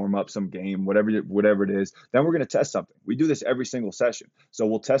some warm up, some game, whatever it is. Then we're going to test something. We do this every single session. So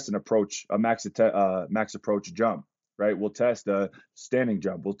we'll test an approach, a max approach jump, right? We'll test a standing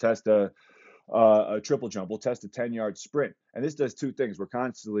jump. We'll test a triple jump. We'll test a 10-yard sprint. And this does 2 things. We're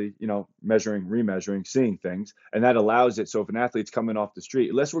constantly, measuring, remeasuring, seeing things. And that allows it. So if an athlete's coming off the street,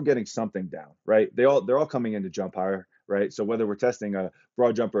 unless we're getting something down, right? They're all coming in to jump higher, right? So whether we're testing a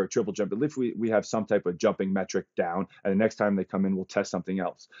broad jump or a triple jump, at least we have some type of jumping metric down. And the next time they come in, we'll test something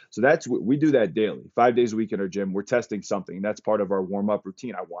else. So we do that daily, 5 days a week in our gym. We're testing something. That's part of our warm up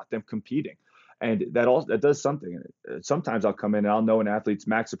routine. I want them competing. And that does something. Sometimes I'll come in and I'll know an athlete's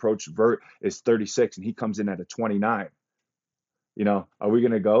max approach vert is 36 and he comes in at a 29. Are we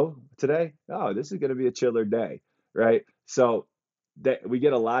going to go today? Oh, this is going to be a chiller day, right? So that we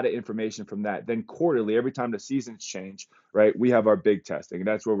get a lot of information from that. Then quarterly, every time the seasons change, right, we have our big testing, and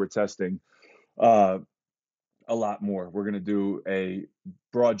that's where we're testing. a lot more. We're going to do a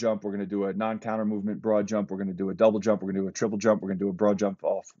broad jump. We're going to do a non-counter movement broad jump. We're going to do a double jump. We're going to do a triple jump. We're going to do a broad jump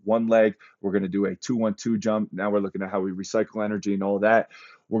off one leg. We're going to do a 2-1-2 jump. Now we're looking at how we recycle energy and all that.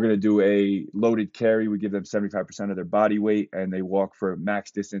 We're going to do a loaded carry. We give them 75% of their body weight and they walk for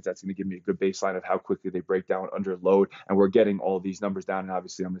max distance. That's going to give me a good baseline of how quickly they break down under load. And we're getting all these numbers down. And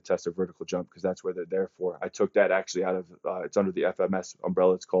obviously, I'm going to test their vertical jump because that's where they're there for. I took that actually out of it's under the FMS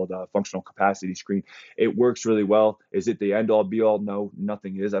umbrella. It's called functional capacity screen. It works really well. Is it the end all be all? No,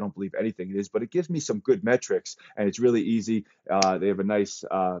 nothing is. I don't believe anything is, but it gives me some good metrics and it's really easy. They have a nice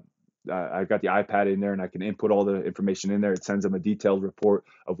I've got the iPad in there and I can input all the information in there. It sends them a detailed report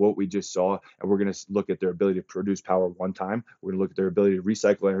of what we just saw. And we're going to look at their ability to produce power one time. We're going to look at their ability to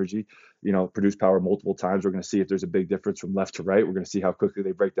recycle energy, produce power multiple times. We're going to see if there's a big difference from left to right. We're going to see how quickly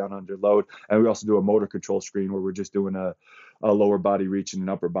they break down under load. And we also do a motor control screen where we're just doing a lower body reach and an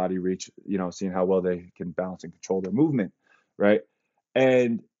upper body reach, seeing how well they can balance and control their movement. Right.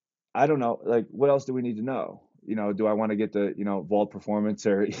 And I don't know, like, what else do we need to know? Do I want to get the, vault performance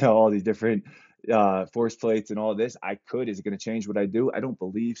or, all these different force plates and all this? I could. Is it going to change what I do? I don't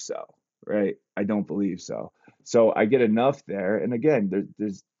believe so. Right. I don't believe so. So I get enough there. And again,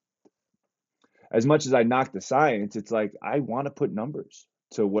 there's as much as I knock the science, it's like I want to put numbers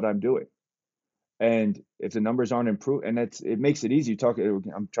to what I'm doing. And if the numbers aren't improved, and it makes it easy.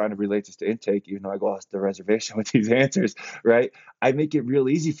 I'm trying to relate this to intake, even though I go off the reservation with these answers, right? I make it real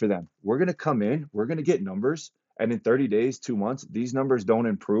easy for them. We're going to come in, we're going to get numbers, and in 30 days, 2 months, these numbers don't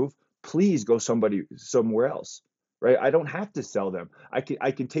improve. Please go somewhere else, right? I don't have to sell them. I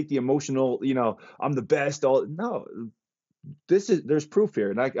can take the emotional, I'm the best. No, there's proof here,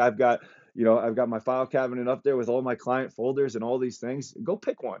 and I've got my file cabinet up there with all my client folders and all these things. Go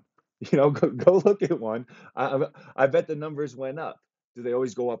pick one. Go look at one. I bet the numbers went up. Do they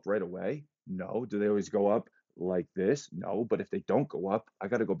always go up right away? No. Do they always go up like this? No. But if they don't go up, I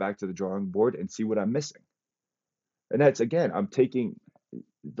got to go back to the drawing board and see what I'm missing. And that's, again, I'm taking,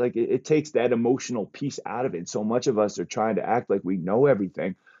 like, it takes that emotional piece out of it. So much of us are trying to act like we know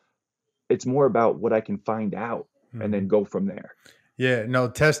everything. It's more about what I can find out and then go from there. Yeah, no,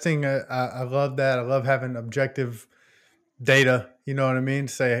 testing, I love that. I love having objective data, you know what I mean?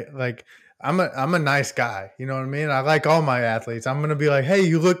 Say, like, I'm a nice guy, you know what I mean? I like all my athletes. I'm gonna be like, hey,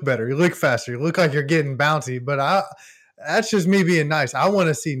 you look better, you look faster, you look like you're getting bouncy. But that's just me being nice. I want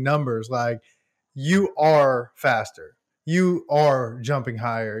to see numbers like you are faster, you are jumping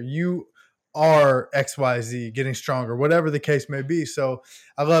higher, you are XYZ getting stronger, whatever the case may be. So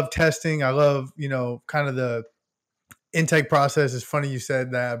I love testing. I love, kind of the intake process. Is funny you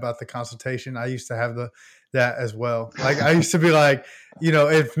said that about the consultation. I used to have that as well. Like, I used to be like,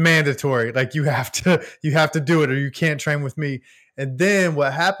 it's mandatory. Like, you have to do it or you can't train with me. And then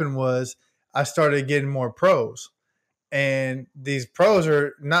what happened was I started getting more pros. And these pros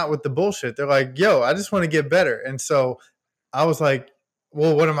are not with the bullshit. They're like, yo, I just want to get better. And so I was like,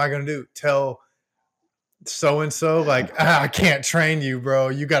 well, what am I going to do? Tell so-and-so like, I can't train you, bro.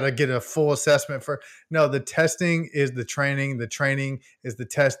 You got to get a full assessment for. No, the testing is the training is the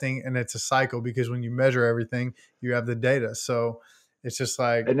testing, and it's a cycle because when you measure everything, you have the data. So it's just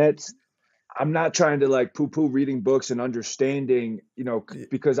like, And I'm not trying to like poo-poo reading books and understanding,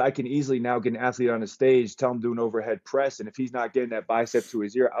 because I can easily now get an athlete on a stage, tell him do an overhead press, and if he's not getting that bicep to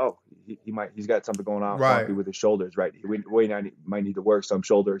his ear, he's got something going on right, funky with his shoulders, right? Might need to work some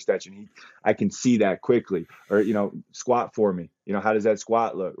shoulder extension. I can see that quickly, or squat for me. How does that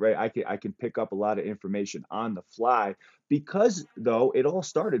squat look, right? I can pick up a lot of information on the fly. Because, though, it all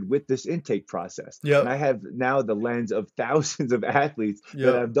started with this intake process. yep, And I have now the lens of thousands of athletes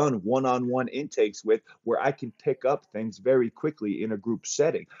that yep, I've done one-on-one intakes with where I can pick up things very quickly in a group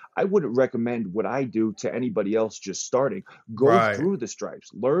setting. I wouldn't recommend what I do to anybody else just starting. Go right. through the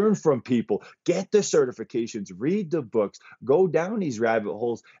stripes, learn from people, get the certifications, read the books, go down these rabbit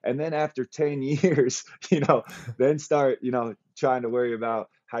holes. And then after 10 years, then start, trying to worry about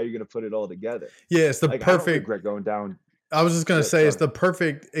how you're going to put it all together. Yeah, it's the Like, I don't perfect. regret going down. I was just going to Yeah, say go it's ahead. the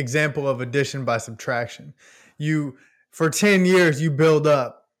perfect example of addition by subtraction. You, for 10 years, you build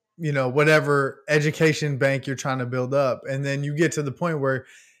up, whatever education bank you're trying to build up. And then you get to the point where,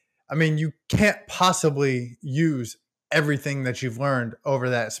 I mean, you can't possibly use everything that you've learned over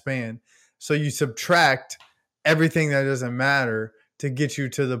that span. So you subtract everything that doesn't matter to get you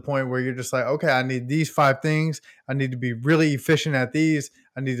to the point where you're just like, okay, I need these 5 things. I need to be really efficient at these.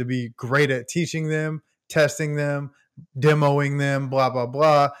 I need to be great at teaching them, testing them, demoing them, blah, blah,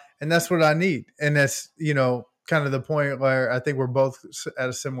 blah. And that's what I need. And that's, kind of the point where I think we're both at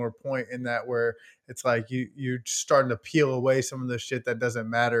a similar point in that where it's like you're starting to peel away some of the shit that doesn't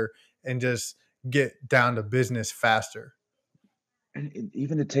matter and just get down to business faster. And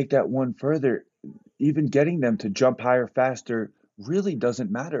even to take that one further, even getting them to jump higher, faster really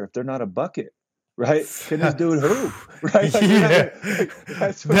doesn't matter if they're not a bucket, right? Can this dude hoop, right? Like we're not Yeah. gonna like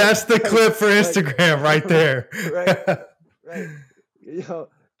that's what That's the like clip for like Instagram right there. right, right. You know,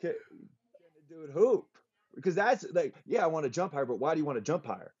 can the dude hoop? Because that's like, yeah, I want to jump higher, but why do you want to jump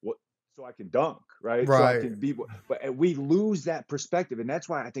higher? What? So I can dunk, right? So I Right. can be, but we lose that perspective, and that's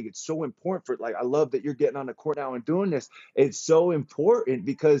why I think it's so important for. Like, I love that you're getting on the court now and doing this. It's so important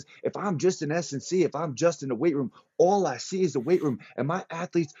because if I'm just in S&C, if I'm just in the weight room, all I see is the weight room, and my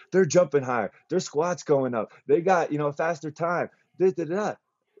athletes, they're jumping higher, their squats going up, they got faster time. Da, da, da.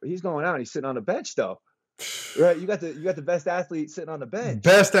 He's going out, and he's sitting on the bench though. Right, you got the best athlete sitting on the bench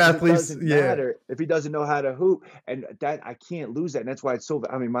Best because it athletes, doesn't yeah. matter if he doesn't know how to hoop, and that I can't lose that, and that's why it's so.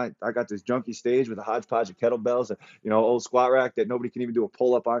 I mean, I got this junky stage with a hodgepodge of kettlebells, and old squat rack that nobody can even do a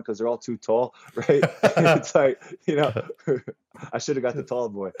pull up on because they're all too tall, right? And it's like, I should have got the tall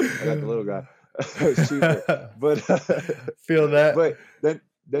boy. I got the little guy. It was cheaper, but Feel that. but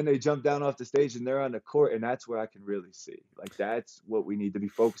then they jump down off the stage and they're on the court, and that's where I can really see, like, that's what we need to be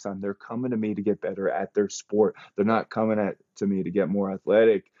focused on. They're coming to me to get better at their sport. They're not coming to me to get more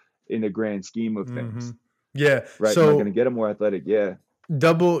athletic in the grand scheme of Hmm. things, Yeah. right? Am I going to So get them more athletic? Yeah.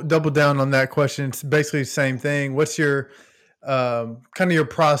 double down on that question. It's basically the same thing. What's your kind of your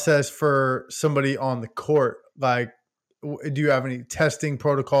process for somebody on the court? Like, do you have any testing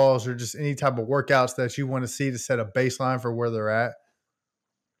protocols or just any type of workouts that you want to see to set a baseline for where they're at?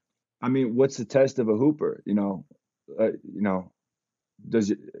 I mean, what's the test of a hooper?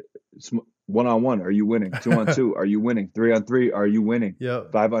 Does it, 1-on-1, are you winning? 2-on-2, are you winning? 3-on-3, are you winning?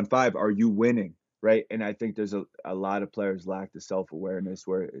 Yep. 5-on-5, are you winning? Right. And I think there's a lot of players lack the self awareness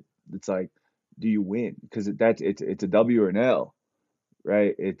where it's like, do you win? Because it's a W or an L,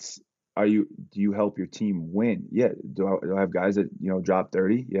 right? Do you help your team win? Yeah. Do I have guys that drop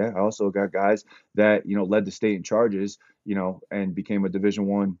 30? Yeah. I also got guys that led the state in charges, and became a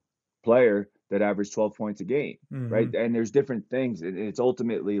Division I player that averaged 12 points a game, right? Hmm. And there's different things, and it's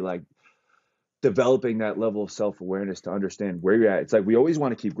ultimately like developing that level of self-awareness to understand where you're at. It's like we always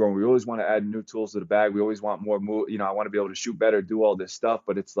want to keep growing. We always want to add new tools to the bag. We always want more move. I want to be able to shoot better, do all this stuff,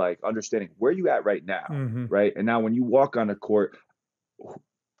 but it's like understanding where you at right now, Hmm. right? And now when you walk on the court,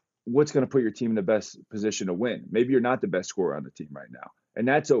 what's going to put your team in the best position to win? Maybe you're not the best scorer on the team right now, and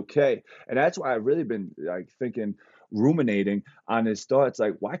that's okay. And that's why I've really been like thinking, ruminating on this thought. It's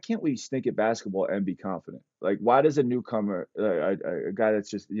like, why can't we stink at basketball and be confident? Like, why does a newcomer, a guy that's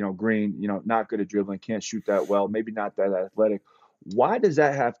just green, not good at dribbling, can't shoot that well, maybe not that athletic, why does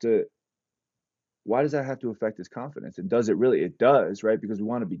that have to affect his confidence? And does it really? It does, right? Because we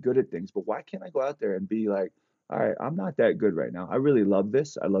want to be good at things. But why can't I go out there and be like, all right, I'm not that good right now. I really love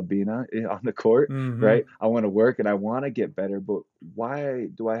this. I love being on the court, Hmm. right? I want to work and I want to get better. But why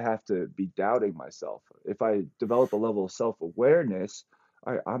do I have to be doubting myself? If I develop a level of self awareness,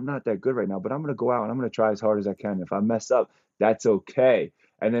 all right, I'm not that good right now, but I'm going to go out and I'm going to try as hard as I can. If I mess up, that's okay.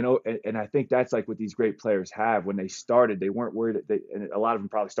 And then, and I think that's like what these great players have. When they started, they weren't worried. And a lot of them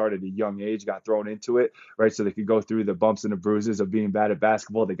probably started at a young age, got thrown into it, right? So they could go through the bumps and the bruises of being bad at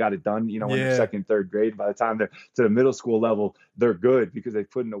basketball. They got it done, when they're Yeah. second, third grade. By the time they're to the middle school level, they're good because they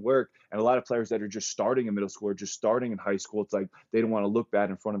put in the work. And a lot of players that are just starting in middle school or just starting in high school, it's like they don't want to look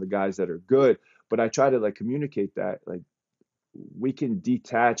bad in front of the guys that are good. But I try to like communicate that, like, we can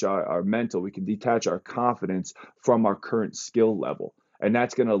detach our mental, we can detach our confidence from our current skill level. And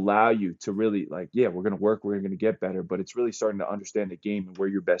that's going to allow you to really, like, yeah, we're going to work, we're going to get better, but it's really starting to understand the game and where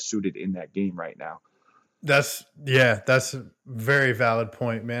you're best suited in that game right now. That's a very valid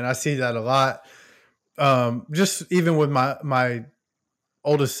point, man. I see that a lot. Just even with my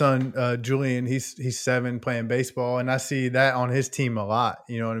oldest son, Julian, he's 7 playing baseball, and I see that on his team a lot.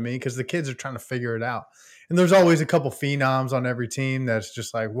 You know what I mean? Because the kids are trying to figure it out, and there's always a couple phenoms on every team that's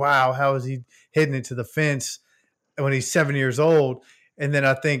just like, wow, how is he hitting it to the fence when he's 7 years old? And then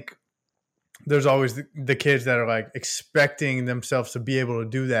I think there's always the kids that are like expecting themselves to be able to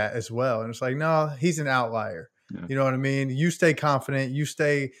do that as well, and it's like, no, he's an outlier. Yeah. You know what I mean? You stay confident, you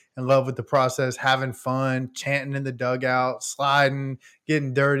stay in love with the process, having fun, chanting in the dugout, sliding,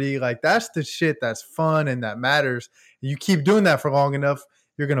 getting dirty. Like, that's the shit that's fun and that matters. You keep doing that for long enough,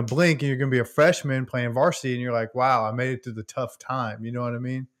 you're gonna blink and you're gonna be a freshman playing varsity, and you're like, wow, I made it through the tough time. You know what I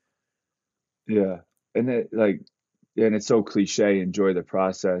mean? Yeah. And it, like, yeah, and it's so cliche, enjoy the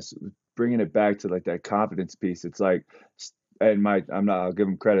process. Bringing it back to like that confidence piece, it's like, and I'll give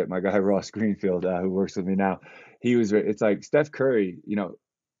him credit. My guy Ross Greenfield, who works with me now, it's like Steph Curry,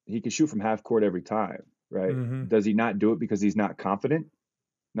 he can shoot from half court every time, right? Mm-hmm. Does he not do it because he's not confident?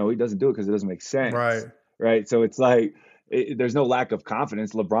 No, he doesn't do it because it doesn't make sense, Right. right? So it's like there's no lack of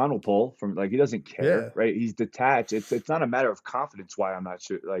confidence. LeBron will pull from like he doesn't care, Yeah. right? He's detached. It's not a matter of confidence why I'm not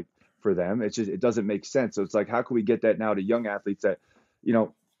sure like for them. It's just it doesn't make sense. So it's like how can we get that now to young athletes that you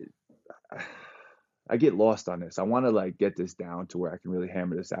know I get lost on this. I want to like get this down to where I can really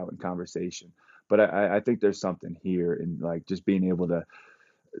hammer this out in conversation. But I think there's something here in like just being able to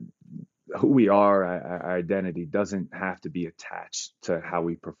who we are, our identity doesn't have to be attached to how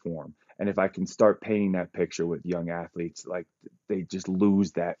we perform. And if I can start painting that picture with young athletes, like they just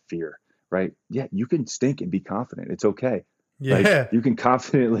lose that fear, right? Yeah, you can stink and be confident. It's okay. Like Yeah. you can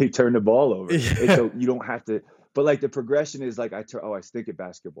confidently turn the ball over. It's Yeah. so you don't have to. But like the progression is like I stink at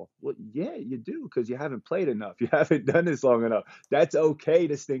basketball. Well, yeah, you do because you haven't played enough. You haven't done this long enough. That's okay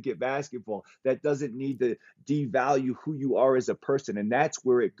to stink at basketball. That doesn't need to devalue who you are as a person. And that's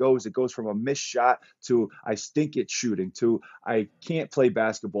where it goes. It goes from a missed shot to I stink at shooting to I can't play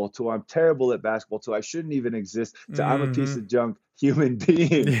basketball to I'm terrible at basketball to I shouldn't even exist to I'm a piece Hmm. of junk human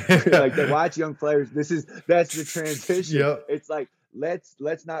being. Like they Yeah. watch young players. That's the transition. Yep. It's like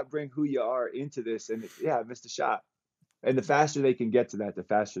let's not bring who you are into this. And yeah, I missed a shot. And the faster they can get to that, the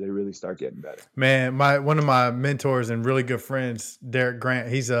faster they really start getting better. Man, my one of my mentors and really good friends, Derek Grant,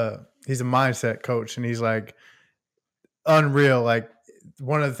 he's a mindset coach, and he's like unreal. Like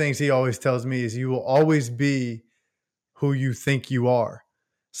one of the things he always tells me is you will always be who you think you are.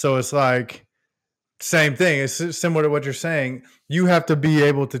 So it's like same thing. It's similar to what you're saying. You have to be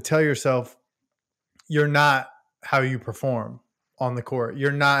able to tell yourself you're not how you perform on the court.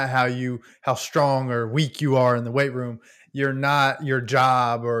 You're not how strong or weak you are in the weight room. You're not your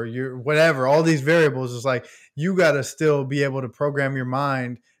job or your whatever. All these variables is like you got to still be able to program your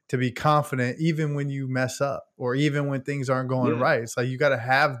mind to be confident even when you mess up or even when things aren't going Yeah. right. It's like you got to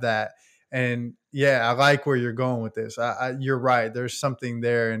have that. And yeah, I like where you're going with this. You're right. There's something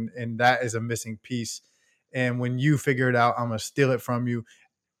there, and that is a missing piece. And when you figure it out, I'm gonna steal it from you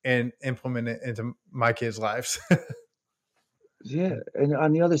and implement it into my kids' lives. Yeah. And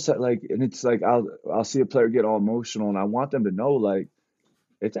on the other side, like, and it's like I'll see a player get all emotional and I want them to know like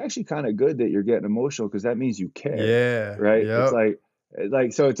it's actually kind of good that you're getting emotional because that means you care, Yeah. right? It's Yep.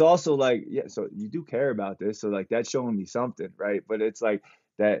 like so it's also like yeah, so you do care about this, so like that's showing me something, right? But it's like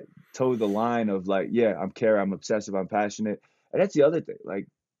that toe the line of like yeah, I'm care, I'm obsessive, I'm passionate, and that's the other thing, like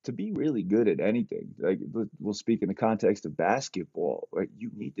to be really good at anything, like we'll speak in the context of basketball, right?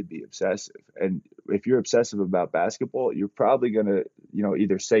 You need to be obsessive, and if you're obsessive about basketball, you're probably gonna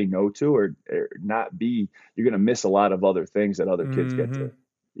either say no to or not be. You're gonna miss a lot of other things that other kids Mhm.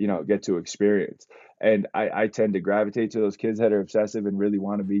 get to experience. And I tend to gravitate to those kids that are obsessive and really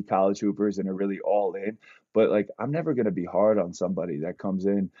want to be college hoopers and are really all in. But like, I'm never going to be hard on somebody that comes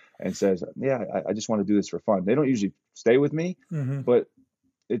in and says, yeah, I just want to do this for fun. They don't usually stay with me, Mhm. but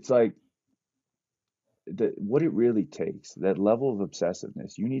it's like what it really takes, that level of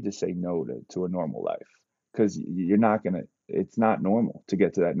obsessiveness, you need to say no to a normal life because you're not going to, it's not normal to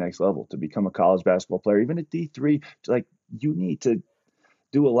get to that next level, to become a college basketball player, even at D3, like you need to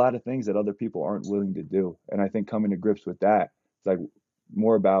do a lot of things that other people aren't willing to do. And I think coming to grips with that, it's like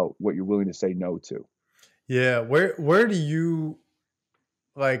more about what you're willing to say no to. Yeah. Where do you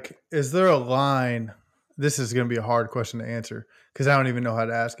like? Is there a line? This is going to be a hard question to answer because I don't even know how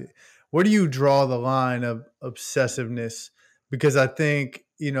to ask it. Where do you draw the line of obsessiveness? Because I think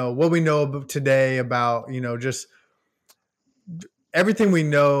what we know today about just everything we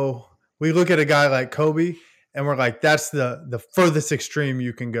know, we look at a guy like Kobe and we're like, that's the furthest extreme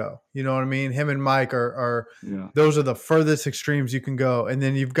you can go. You know what I mean? Him and Mike are Yeah. those are the furthest extremes you can go. And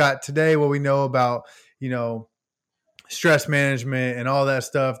then you've got today what we know about, you know, stress management and all that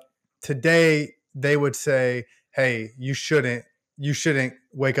stuff. Today they would say, hey, you shouldn't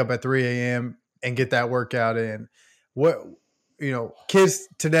wake up at 3 a.m. and get that workout in. What kids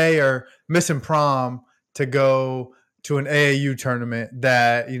today are missing prom to go to an AAU tournament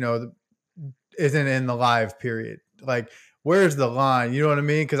that isn't in the live period. Like, where's the line? You know what I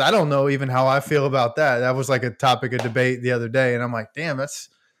mean? Because I don't know even how I feel about that. That was like a topic of debate the other day, and I'm like, damn, that's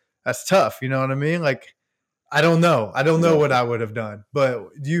tough. You know what I mean? Like, I don't know. I don't know Yeah, what I would have done. But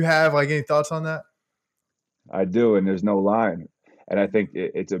do you have like any thoughts on that? I do. And there's no line. And I think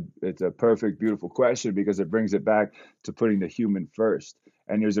it's a perfect, beautiful question because it brings it back to putting the human first.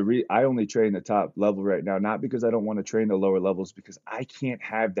 And I only train the top level right now, not because I don't want to train the lower levels, because I can't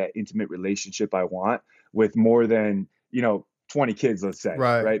have that intimate relationship I want with more than, 20 kids, let's say,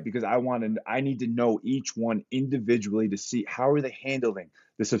 Right. right? Because I need to know each one individually to see how are they handling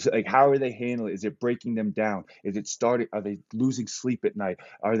this, like how are they handling it? Is it breaking them down? Is it starting? Are they losing sleep at night?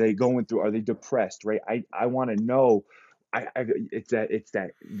 Are they depressed, right? I want to know it's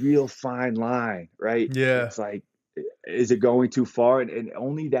that real fine line, right? Yeah. It's like, is it going too far? And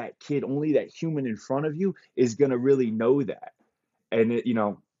only that kid, only that human in front of you is gonna really know that. And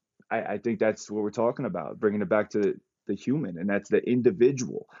I think that's what we're talking about, bringing it back to the human, and that's the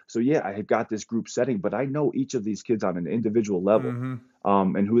individual. So yeah, I have got this group setting, but I know each of these kids on an individual level,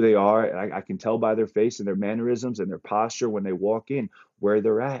 Mm-hmm. and who they are. And I can tell by their face and their mannerisms and their posture when they walk in where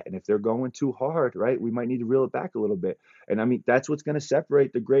they're at. And if they're going too hard, right, we might need to reel it back a little bit. And I mean, that's what's going to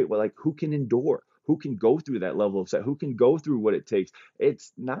separate the great. Well, like, who can endure, who can go through that level of set, who can go through what it takes.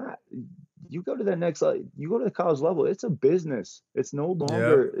 It's not, you go to the next level, you go to the college level, it's a business. It's no Yep.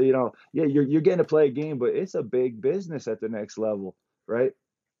 longer, yeah, you're getting to play a game, but it's a big business at the next level, right?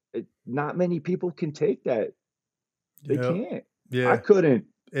 Not many people can take that. They Yep. can't. I Yeah. couldn't.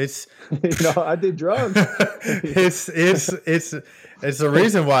 It's I did drugs. it's the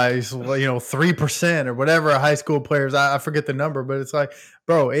reason why it's 3% or whatever high school players. I forget the number, but it's like,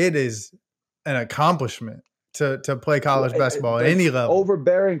 bro, it is an accomplishment to play college basketball at Like any level.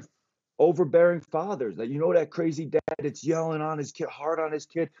 overbearing fathers. Like, that crazy dad that's yelling on his kid, hard on his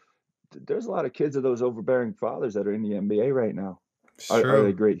kid. There's a lot of kids of those overbearing fathers that are in the NBA right now. It's Are they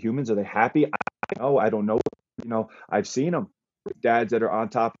true. great humans? Are they happy? I don't know. I've seen them. Dads that are on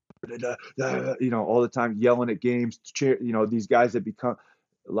top, all the time yelling at games. Cheer, these guys that become,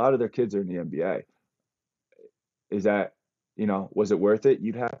 a lot of their kids are in the NBA. Is that, was it worth it?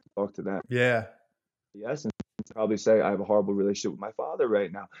 You'd have to talk to them. Yeah. Yes, and probably say I have a horrible relationship with my father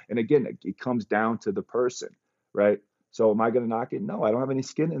right now. And again, it comes down to the person, right? So am I going to knock it? No, I don't have any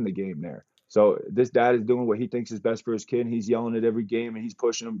skin in the game there. So this dad is doing what he thinks is best for his kid. And he's yelling at every game and he's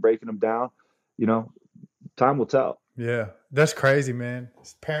pushing him, breaking him down. Time will tell. Yeah. That's crazy, man.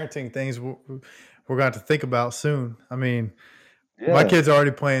 It's parenting things we're going to have to think about soon. I mean, my Yeah, kid's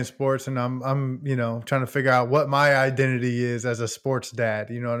already playing sports, and I'm trying to figure out what my identity is as a sports dad.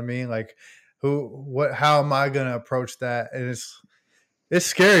 You know what I mean? Like, how am I going to approach that? And it's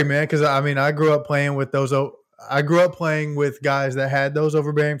scary, man, because I mean, I grew up playing with those. I grew up playing with guys that had those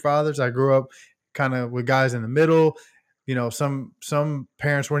overbearing fathers. I grew up kind of with guys in the middle. Some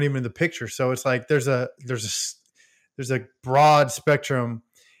parents weren't even in the picture, so it's like there's a broad spectrum,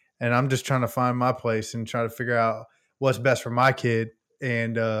 and I'm just trying to find my place and try to figure out what's best for my kid.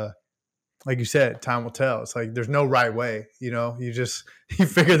 And like you said, time will tell. It's like there's no right way. You just you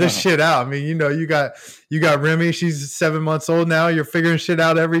figure this no, shit out. I mean, you got Remy. She's 7 months old now. You're figuring shit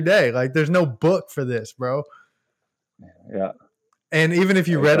out every day. Like there's no book for this, bro. yeah, And it's unreal. even if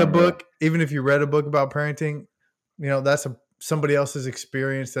you read a book about parenting, that's somebody else's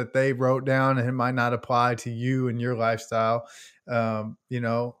experience that they wrote down, and it might not apply to you and your lifestyle.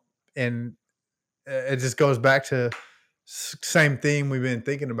 And it just goes back to same theme we've been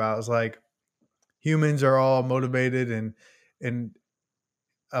thinking about. It's like humans are all motivated and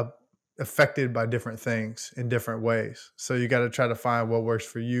uh, affected by different things in different ways. So you got to try to find what works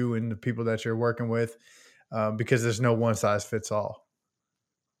for you and the people that you're working with, because there's no one size fits all.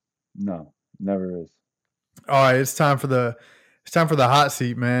 No, never is. All right, it's time for the hot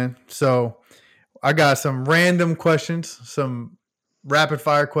seat, man. So I got some random questions, some rapid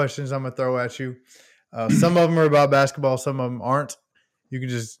fire questions I'm gonna throw at you. Some of them are about basketball, some of them aren't. You can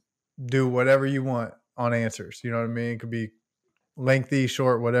just do whatever you want on answers. You know what I mean? It could be lengthy,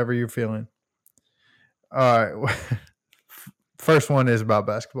 short, whatever you're feeling. All right. First one is about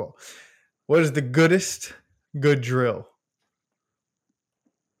basketball. What is the goodest good drill?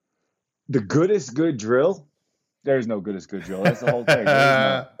 The goodest good drill. There's no goodest good drill. That's the whole thing. There is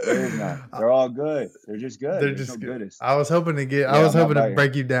none. There is none. They're all good. They're just good. They're There's no just good. goodest. I was hoping to get. I Yeah, was I'm not hoping to biting.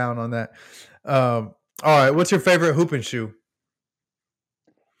 break you down on that. All right. What's your favorite hooping shoe?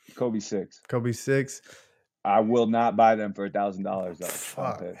 Kobe 6. Kobe 6. I will not buy them for $1,000 though. I'm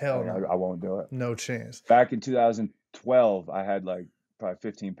Fuck. pissed. Hell no. I won't do it. No chance. Back in 2012, I had like probably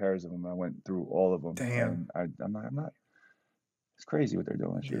 15 pairs of them. I went through all of them, Damn. and I'm not. It's crazy what they're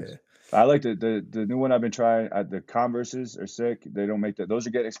doing with shoes. Yeah. I like the new one I've been trying. The Converses are sick. They don't make that. Those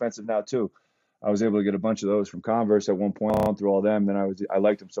are getting expensive now too. I was able to get a bunch of those from Converse at one point on through all them. Then I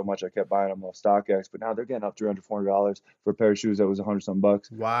liked them so much I kept buying them off StockX. But now they're getting up $300, $400 for a pair of shoes that was 100 some bucks.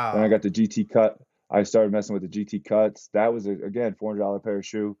 Then I Wow. got the GT Cut. I started messing with the GT Cuts. That was again $400 pair of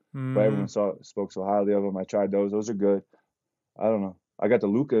shoe, but everyone Hmm. spoke so highly of them. I tried those. Those are good. I don't know. I got the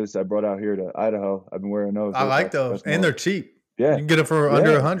Lucas I brought out here to Idaho. I've been wearing those. I like those, That's and they're more. cheap. You Yeah, can get them for under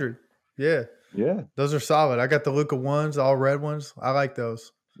yeah, 100. Yeah, yeah, those are solid. I got the Luca ones, all red ones. I like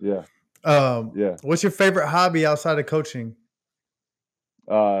those. yeah, yeah. What's your favorite hobby outside of coaching?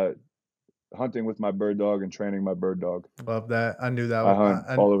 Uh, hunting with my bird dog and training my bird dog. Love that. I knew that. I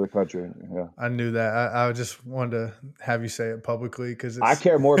hunt all over the country. Yeah. I knew that. I just wanted to have you say it publicly because I it's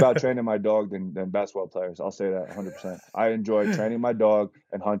care more about training my dog than basketball players. I'll say that 100%. I enjoy training my dog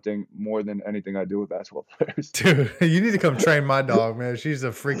and hunting more than anything I do with basketball players. dude. You need to come train my dog, man. She's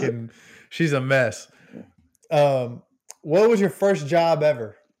a mess. Um, what was your first job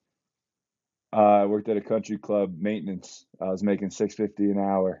ever? I worked at a country club maintenance. I was making $6.50 an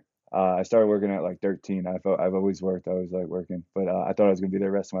hour. I started working at like 13. I've always worked. I always like working, but I thought I was going to be there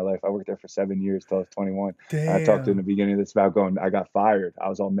the rest of my life. I worked there for 7 years till I was 21. And I talked in the Damn. beginning of this about going. I got fired. I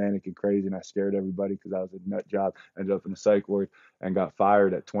was all manic and crazy, and I scared everybody because I was a nut job. Ended up in a psych ward and got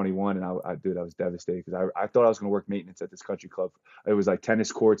fired at 21. And I was devastated because I thought I was going to work maintenance at this country club. It was like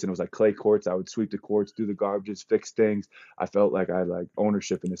tennis courts and it was like clay courts. I would sweep the courts, do the garbages, fix things. I felt like I had like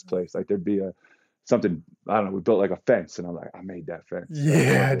ownership in this place. Like there'd be something, I don't know, we built like a fence and I'm like, I made that fence.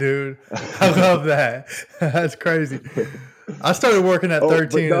 Yeah, dude. I love that. That's crazy. I started working at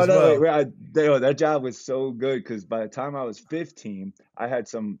 13 as well. That job was so good because by the time I was 15, I had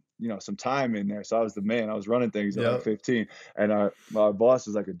some time in there. So I was the man. I was running things at like 15. And our boss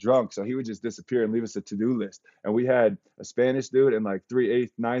was like a drunk. So he would just disappear and leave us a to-do list. And we had a Spanish dude and like 3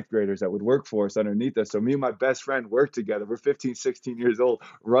 8th, 9th graders that would work for us underneath us. So me and my best friend worked together. We're 15, 16 years old,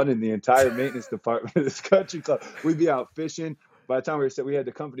 running the entire maintenance department of this country club. We'd be out fishing. By the time we had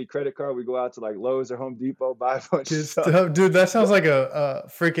the company credit card, we go out to like Lowe's or Home Depot, buy a bunch of stuff. Dude, that sounds like a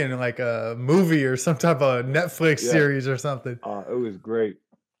freaking like a movie or some type of Netflix series or something. It was great.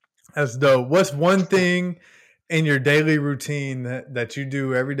 That's dope. What's one thing in your daily routine that you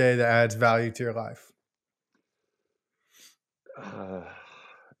do every day that adds value to your life?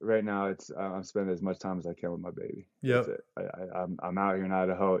 Right now, I'm spending as much time as I can with my baby. Yep. That's it. I'm out here in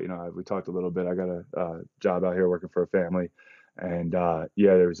Idaho. We talked a little bit. I got a job out here working for a family, and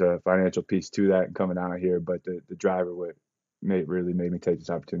there's a financial piece to that coming out here. But the driver really made me take this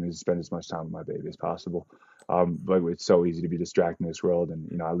opportunity to spend as much time with my baby as possible. But it's so easy to be distracted in this world,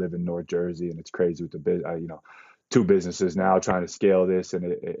 and I live in North Jersey, and it's crazy with the 2 businesses now trying to scale this, and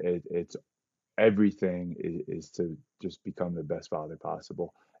it's everything is to just become the best father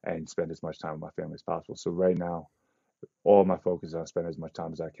possible and spend as much time with my family as possible. So right now, all my focus is on spending as much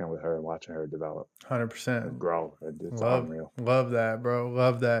time as I can with her and watching her develop, 100%, and grow. It's unreal. Love that, bro.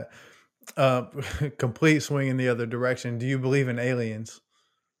 Love that. Complete swing in the other direction. Do you believe in aliens?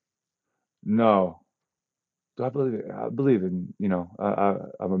 No. Do I believe it? I believe in,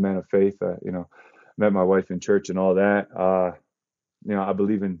 I'm a man of faith. Met my wife in church and all that. I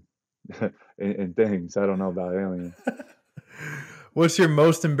believe in in things. I don't know about aliens. What's your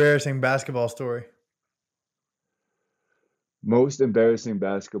most embarrassing basketball story? Most embarrassing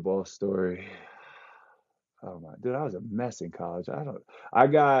basketball story. Oh my, dude, I was a mess in college. I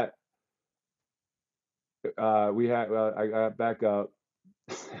got, I got back up.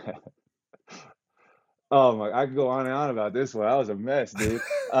 Oh my, I could go on and on about this one. I was a mess, dude.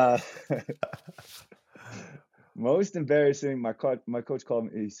 Most embarrassing, my coach called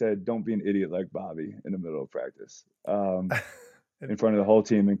me. He said, "Don't be an idiot like Bobby" in the middle of practice, in front of the whole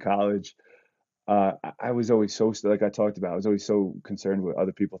team in college. I was always like I talked about, I was always so concerned with what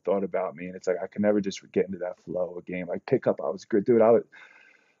other people thought about me, and it's like I could never just get into that flow of game. Like pick up, I was good, dude.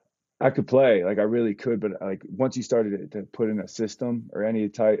 I could play, like I really could, but like once you started to put in a system or any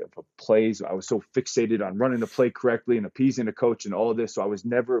type of plays, I was so fixated on running the play correctly and appeasing the coach and all of this, so I was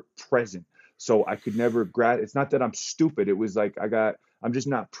never present. So I could never it's not that I'm stupid. It was like I'm just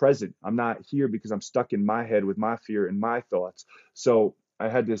not present. I'm not here because I'm stuck in my head with my fear and my thoughts. So I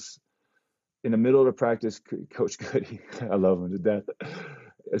had this in the middle of the practice, Coach Goody, I love him to death.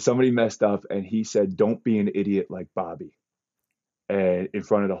 Somebody messed up and he said, "Don't be an idiot like Bobby." And in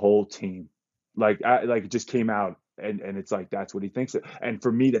front of the whole team, like it just came out, and it's like that's what he thinks. And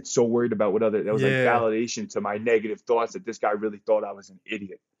for me, that's so worried about that was like validation to my negative thoughts that this guy really thought I was an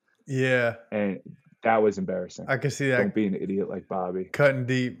idiot. Yeah, and that was embarrassing. I can see that. Don't be an idiot like Bobby. Cutting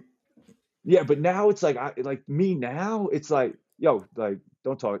deep. Yeah, but now it's like me now. It's like, yo, like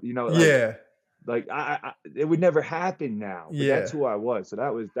don't talk. Like it would never happen now. But that's who I was. So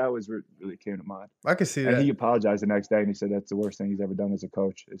that was really came to mind. I can see that. And he apologized the next day and he said that's the worst thing he's ever done as a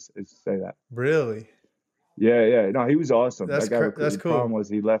coach is say that. Really? Yeah. No, he was awesome. That's cool. The problem was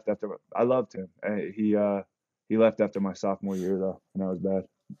he left after. I loved him. And he left after my sophomore year though, and that was bad.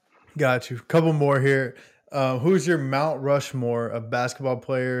 Got you. Couple more here. Who's your Mount Rushmore of basketball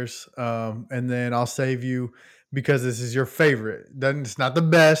players? And then I'll save you because this is your favorite. It's not the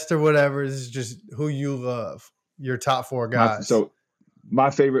best or whatever. This is just who you love. Your top 4 guys. My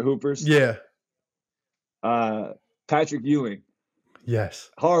favorite hoopers. Yeah. Patrick Ewing. Yes.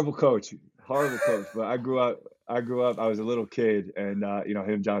 Horrible coach. horrible coach. But I grew up. I was a little kid, and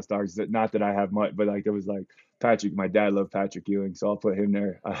him, John Starks. Not that I have much, but like there was like Patrick. My dad loved Patrick Ewing, so I'll put him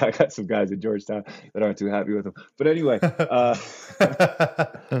there. I got some guys at Georgetown that aren't too happy with him. But anyway,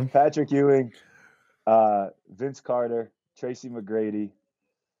 Patrick Ewing, Vince Carter, Tracy McGrady,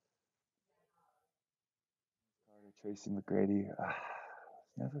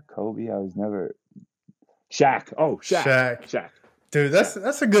 never Kobe. I was never Shaq. Oh, Shaq. Shaq. Dude,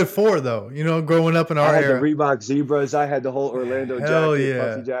 that's a good four though. You know, growing up in our I had era. the Reebok Zebras. I had the whole Orlando Hell jacket, yeah.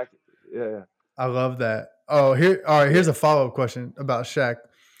 puffy jacket. Yeah. I love that. Oh, here's a follow-up question about Shaq.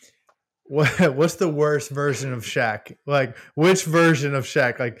 What's the worst version of Shaq? Like, which version of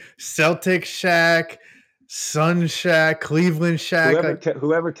Shaq? Like Celtic Shaq, Sun Shaq, Cleveland Shaq?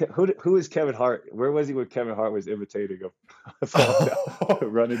 Who is Kevin Hart? Where was he when Kevin Hart was imitating him?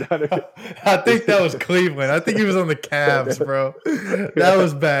 Running down it. I think that was Cleveland. I think he was on the Cavs, bro. That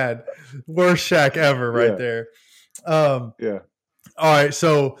was bad. Worst Shaq ever right there. Yeah. All right,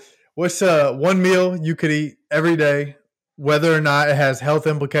 so what's one meal you could eat every day, whether or not it has health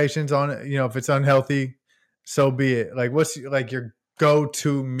implications on it? You know, if it's unhealthy, so be it. Like, what's like your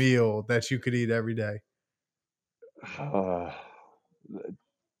go-to meal that you could eat every day?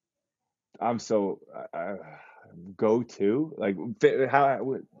 I'm so go-to like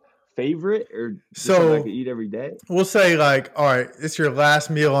how favorite or something I could eat every day. We'll say like, all right, it's your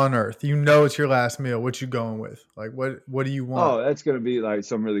last meal on earth. You know, it's your last meal. What you going with? Like, what do you want? Oh, that's gonna be like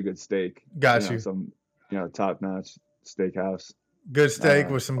some really good steak. Got you. Some top-notch steakhouse. Good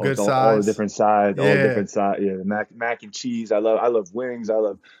steak with some good sides. All the different sides. Yeah. All the different sides. Yeah, the mac and cheese. I love wings. I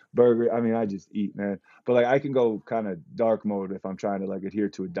love burger. I mean, I just eat, man. But like, I can go kind of dark mode if I'm trying to like adhere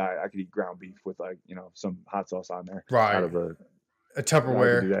to a diet. I could eat ground beef with like some hot sauce on there. Right. Out of a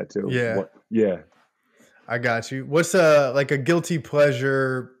Tupperware. I can do that too. Yeah. Yeah. I got you. What's like a guilty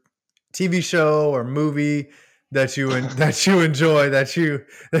pleasure TV show or movie that you enjoy that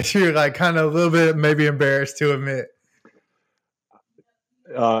you're like kind of a little bit maybe embarrassed to admit?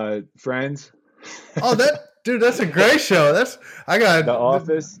 Friends. Oh, that's a great show. I got The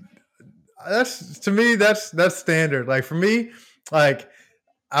Office. To me that's standard. Like for me, like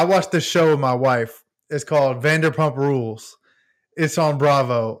I watched this show with my wife. It's called Vanderpump Rules. It's on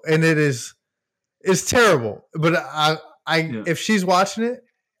Bravo, and it's terrible. But if she's watching it,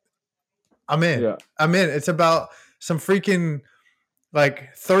 I'm in. Yeah. I'm in. It's about some freaking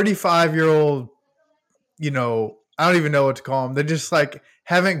like 35-year-old, I don't even know what to call them. They're just like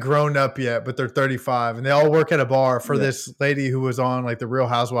haven't grown up yet, but they're 35 and they all work at a bar for this lady who was on like the Real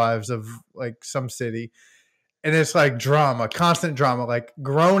Housewives of like some city. And it's like drama, constant drama, like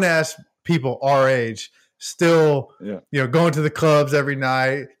grown ass people our age still, going to the clubs every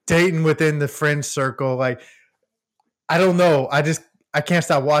night, dating within the friend circle. Like, I don't know. I can't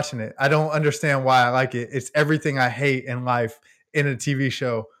stop watching it. I don't understand why I like it. It's everything I hate in life in a TV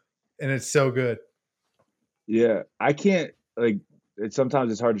show. And it's so good. Yeah. I can't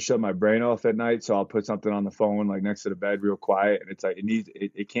sometimes it's hard to shut my brain off at night. So I'll put something on the phone, like next to the bed real quiet. And it's like,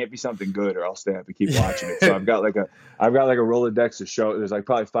 it can't be something good or I'll stay up and keep watching it. So I've got like a Rolodex of shows. There's like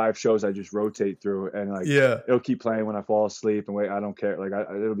probably 5 shows I just rotate through and like, it'll keep playing when I fall asleep and wait. I don't care. Like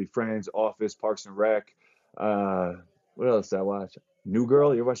it'll be Friends, Office, Parks and Rec. What else did I watch? New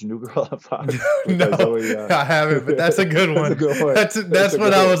Girl? You're watching New Girl on Fox? No, I haven't, but that's a good one. That's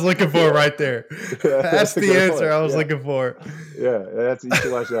what I was looking for right there. That's the answer I was looking for. Yeah, you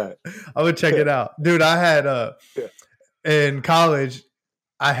should watch that. I would check it out. Dude, I had in college,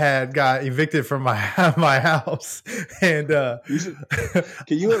 I got evicted from my house. And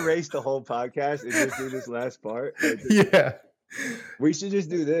can you erase the whole podcast and just do this last part? Yeah. We should just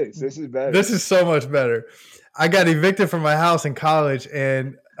do this. This is better. This is so much better. I got evicted from my house in college,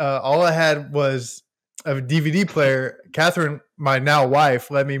 and all I had was a DVD player. Catherine, my now wife,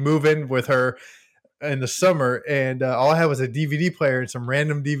 let me move in with her in the summer, and all I had was a DVD player and some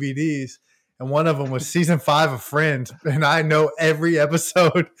random DVDs, and one of them was season 5 of Friends, and I know every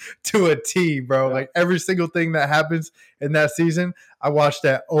episode to a T, bro. Yeah. Like every single thing that happens in that season, I watched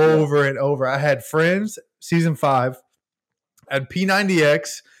that over and over. I had Friends, season 5, I had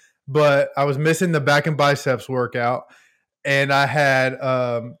P90X, but I was missing the back and biceps workout, and I had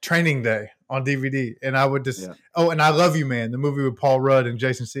Training Day on DVD, and I would just and I Love You Man, the movie with Paul Rudd and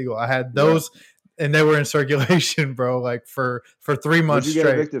Jason Segel. I had those, and they were in circulation, bro, like for 3 months straight. What did you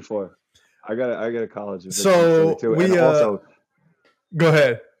get evicted for? I got a college eviction. So and also, go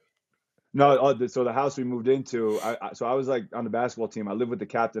ahead. No, so the house we moved into, I was like on the basketball team. I lived with the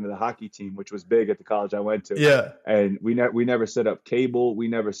captain of the hockey team, which was big at the college I went to. Yeah. And we never set up cable. We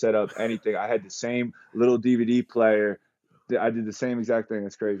never set up anything. I had the same little DVD player I did the same exact thing.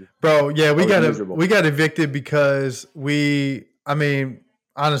 That's crazy. Bro, yeah, I was miserable. we got evicted because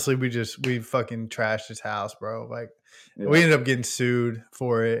honestly, we fucking trashed his house, bro. Like we Yeah. ended up getting sued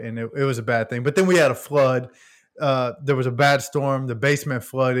for it, and it was a bad thing. But then we had a flood. There was a bad storm. The basement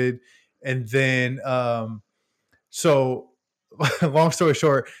flooded, and then so long story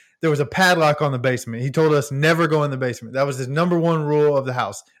short, there was a padlock on the basement. He told us never go in the basement. That was his number one rule of the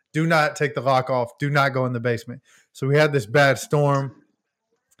house. Do not take the lock off. Do not go in the basement. So we had this bad storm.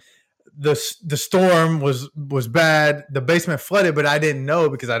 The storm was bad. The basement flooded, but I didn't know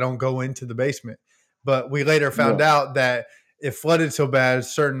because I don't go into the basement. But we later found Yeah. out that it flooded so bad,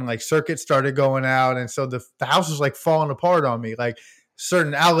 certain like circuits started going out, and so the house was like falling apart on me. Like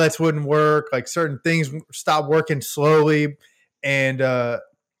certain outlets wouldn't work, like certain things stopped working slowly, and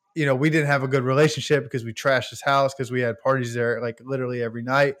we didn't have a good relationship because we trashed his house because we had parties there like literally every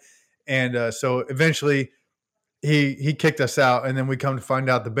night, and so eventually he kicked us out, and then we come to find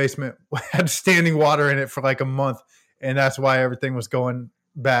out the basement had standing water in it for like a month, and that's why everything was going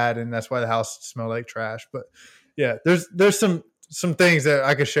bad, and that's why the house smelled like trash. But yeah, there's some things that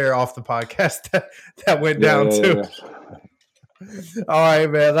I could share off the podcast that went Yeah. down Yeah. too. Yeah. All right,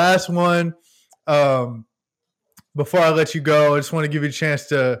 man. Last one. Um, Before I let you go, I just want to give you a chance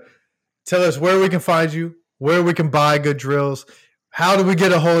to tell us where we can find you, where we can buy good drills. How do we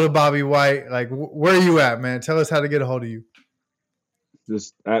get a hold of Bobby Whyte? Like, where are you at, man? Tell us how to get a hold of you.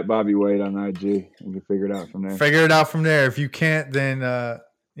 Just at Bobby Whyte on IG, and you figure it out from there. Figure it out from there. If you can't, then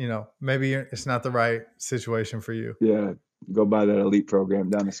maybe it's not the right situation for you. Yeah, go buy that elite program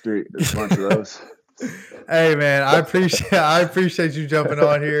down the street. There's a bunch of those. Hey man, I appreciate you jumping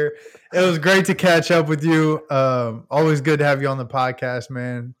on here. It was great to catch up with you. Always good to have you on the podcast,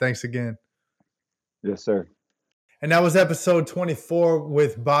 man. Thanks again. Yes, sir. And that was episode 24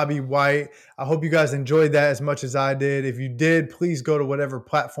 with Bobby Whyte. I hope you guys enjoyed that as much as I did. If you did, please go to whatever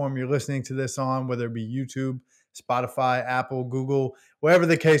platform you're listening to this on, whether it be YouTube, Spotify, Apple, Google, whatever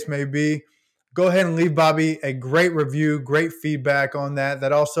the case may be. Go ahead and leave Bobby a great review, great feedback on that.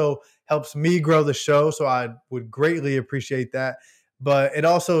 That also helps me grow the show, so I would greatly appreciate that. But it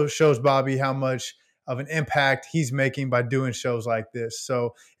also shows Bobby how much of an impact he's making by doing shows like this.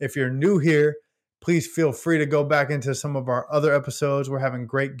 So if you're new here, please feel free to go back into some of our other episodes. We're having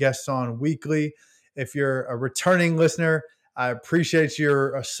great guests on weekly. If you're a returning listener, I appreciate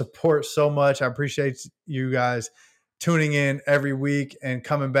your support so much. I appreciate you guys tuning in every week and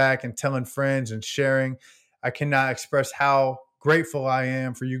coming back and telling friends and sharing. I cannot express how grateful I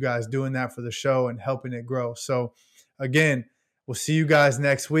am for you guys doing that for the show and helping it grow. So again, we'll see you guys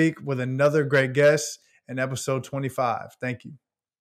next week with another great guest in episode 25. Thank you.